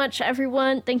you so much,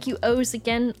 everyone. Thank you, Oz,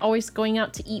 again, always going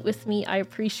out to eat with me. I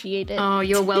appreciate it. Oh,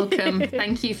 you're welcome.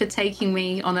 Thank you for taking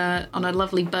me on a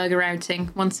lovely burger outing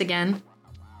once again.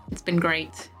 It's been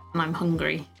great, and I'm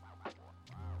hungry.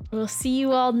 We'll see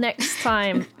you all next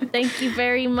time. Thank you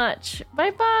very much.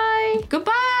 Bye-bye.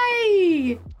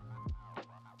 Goodbye.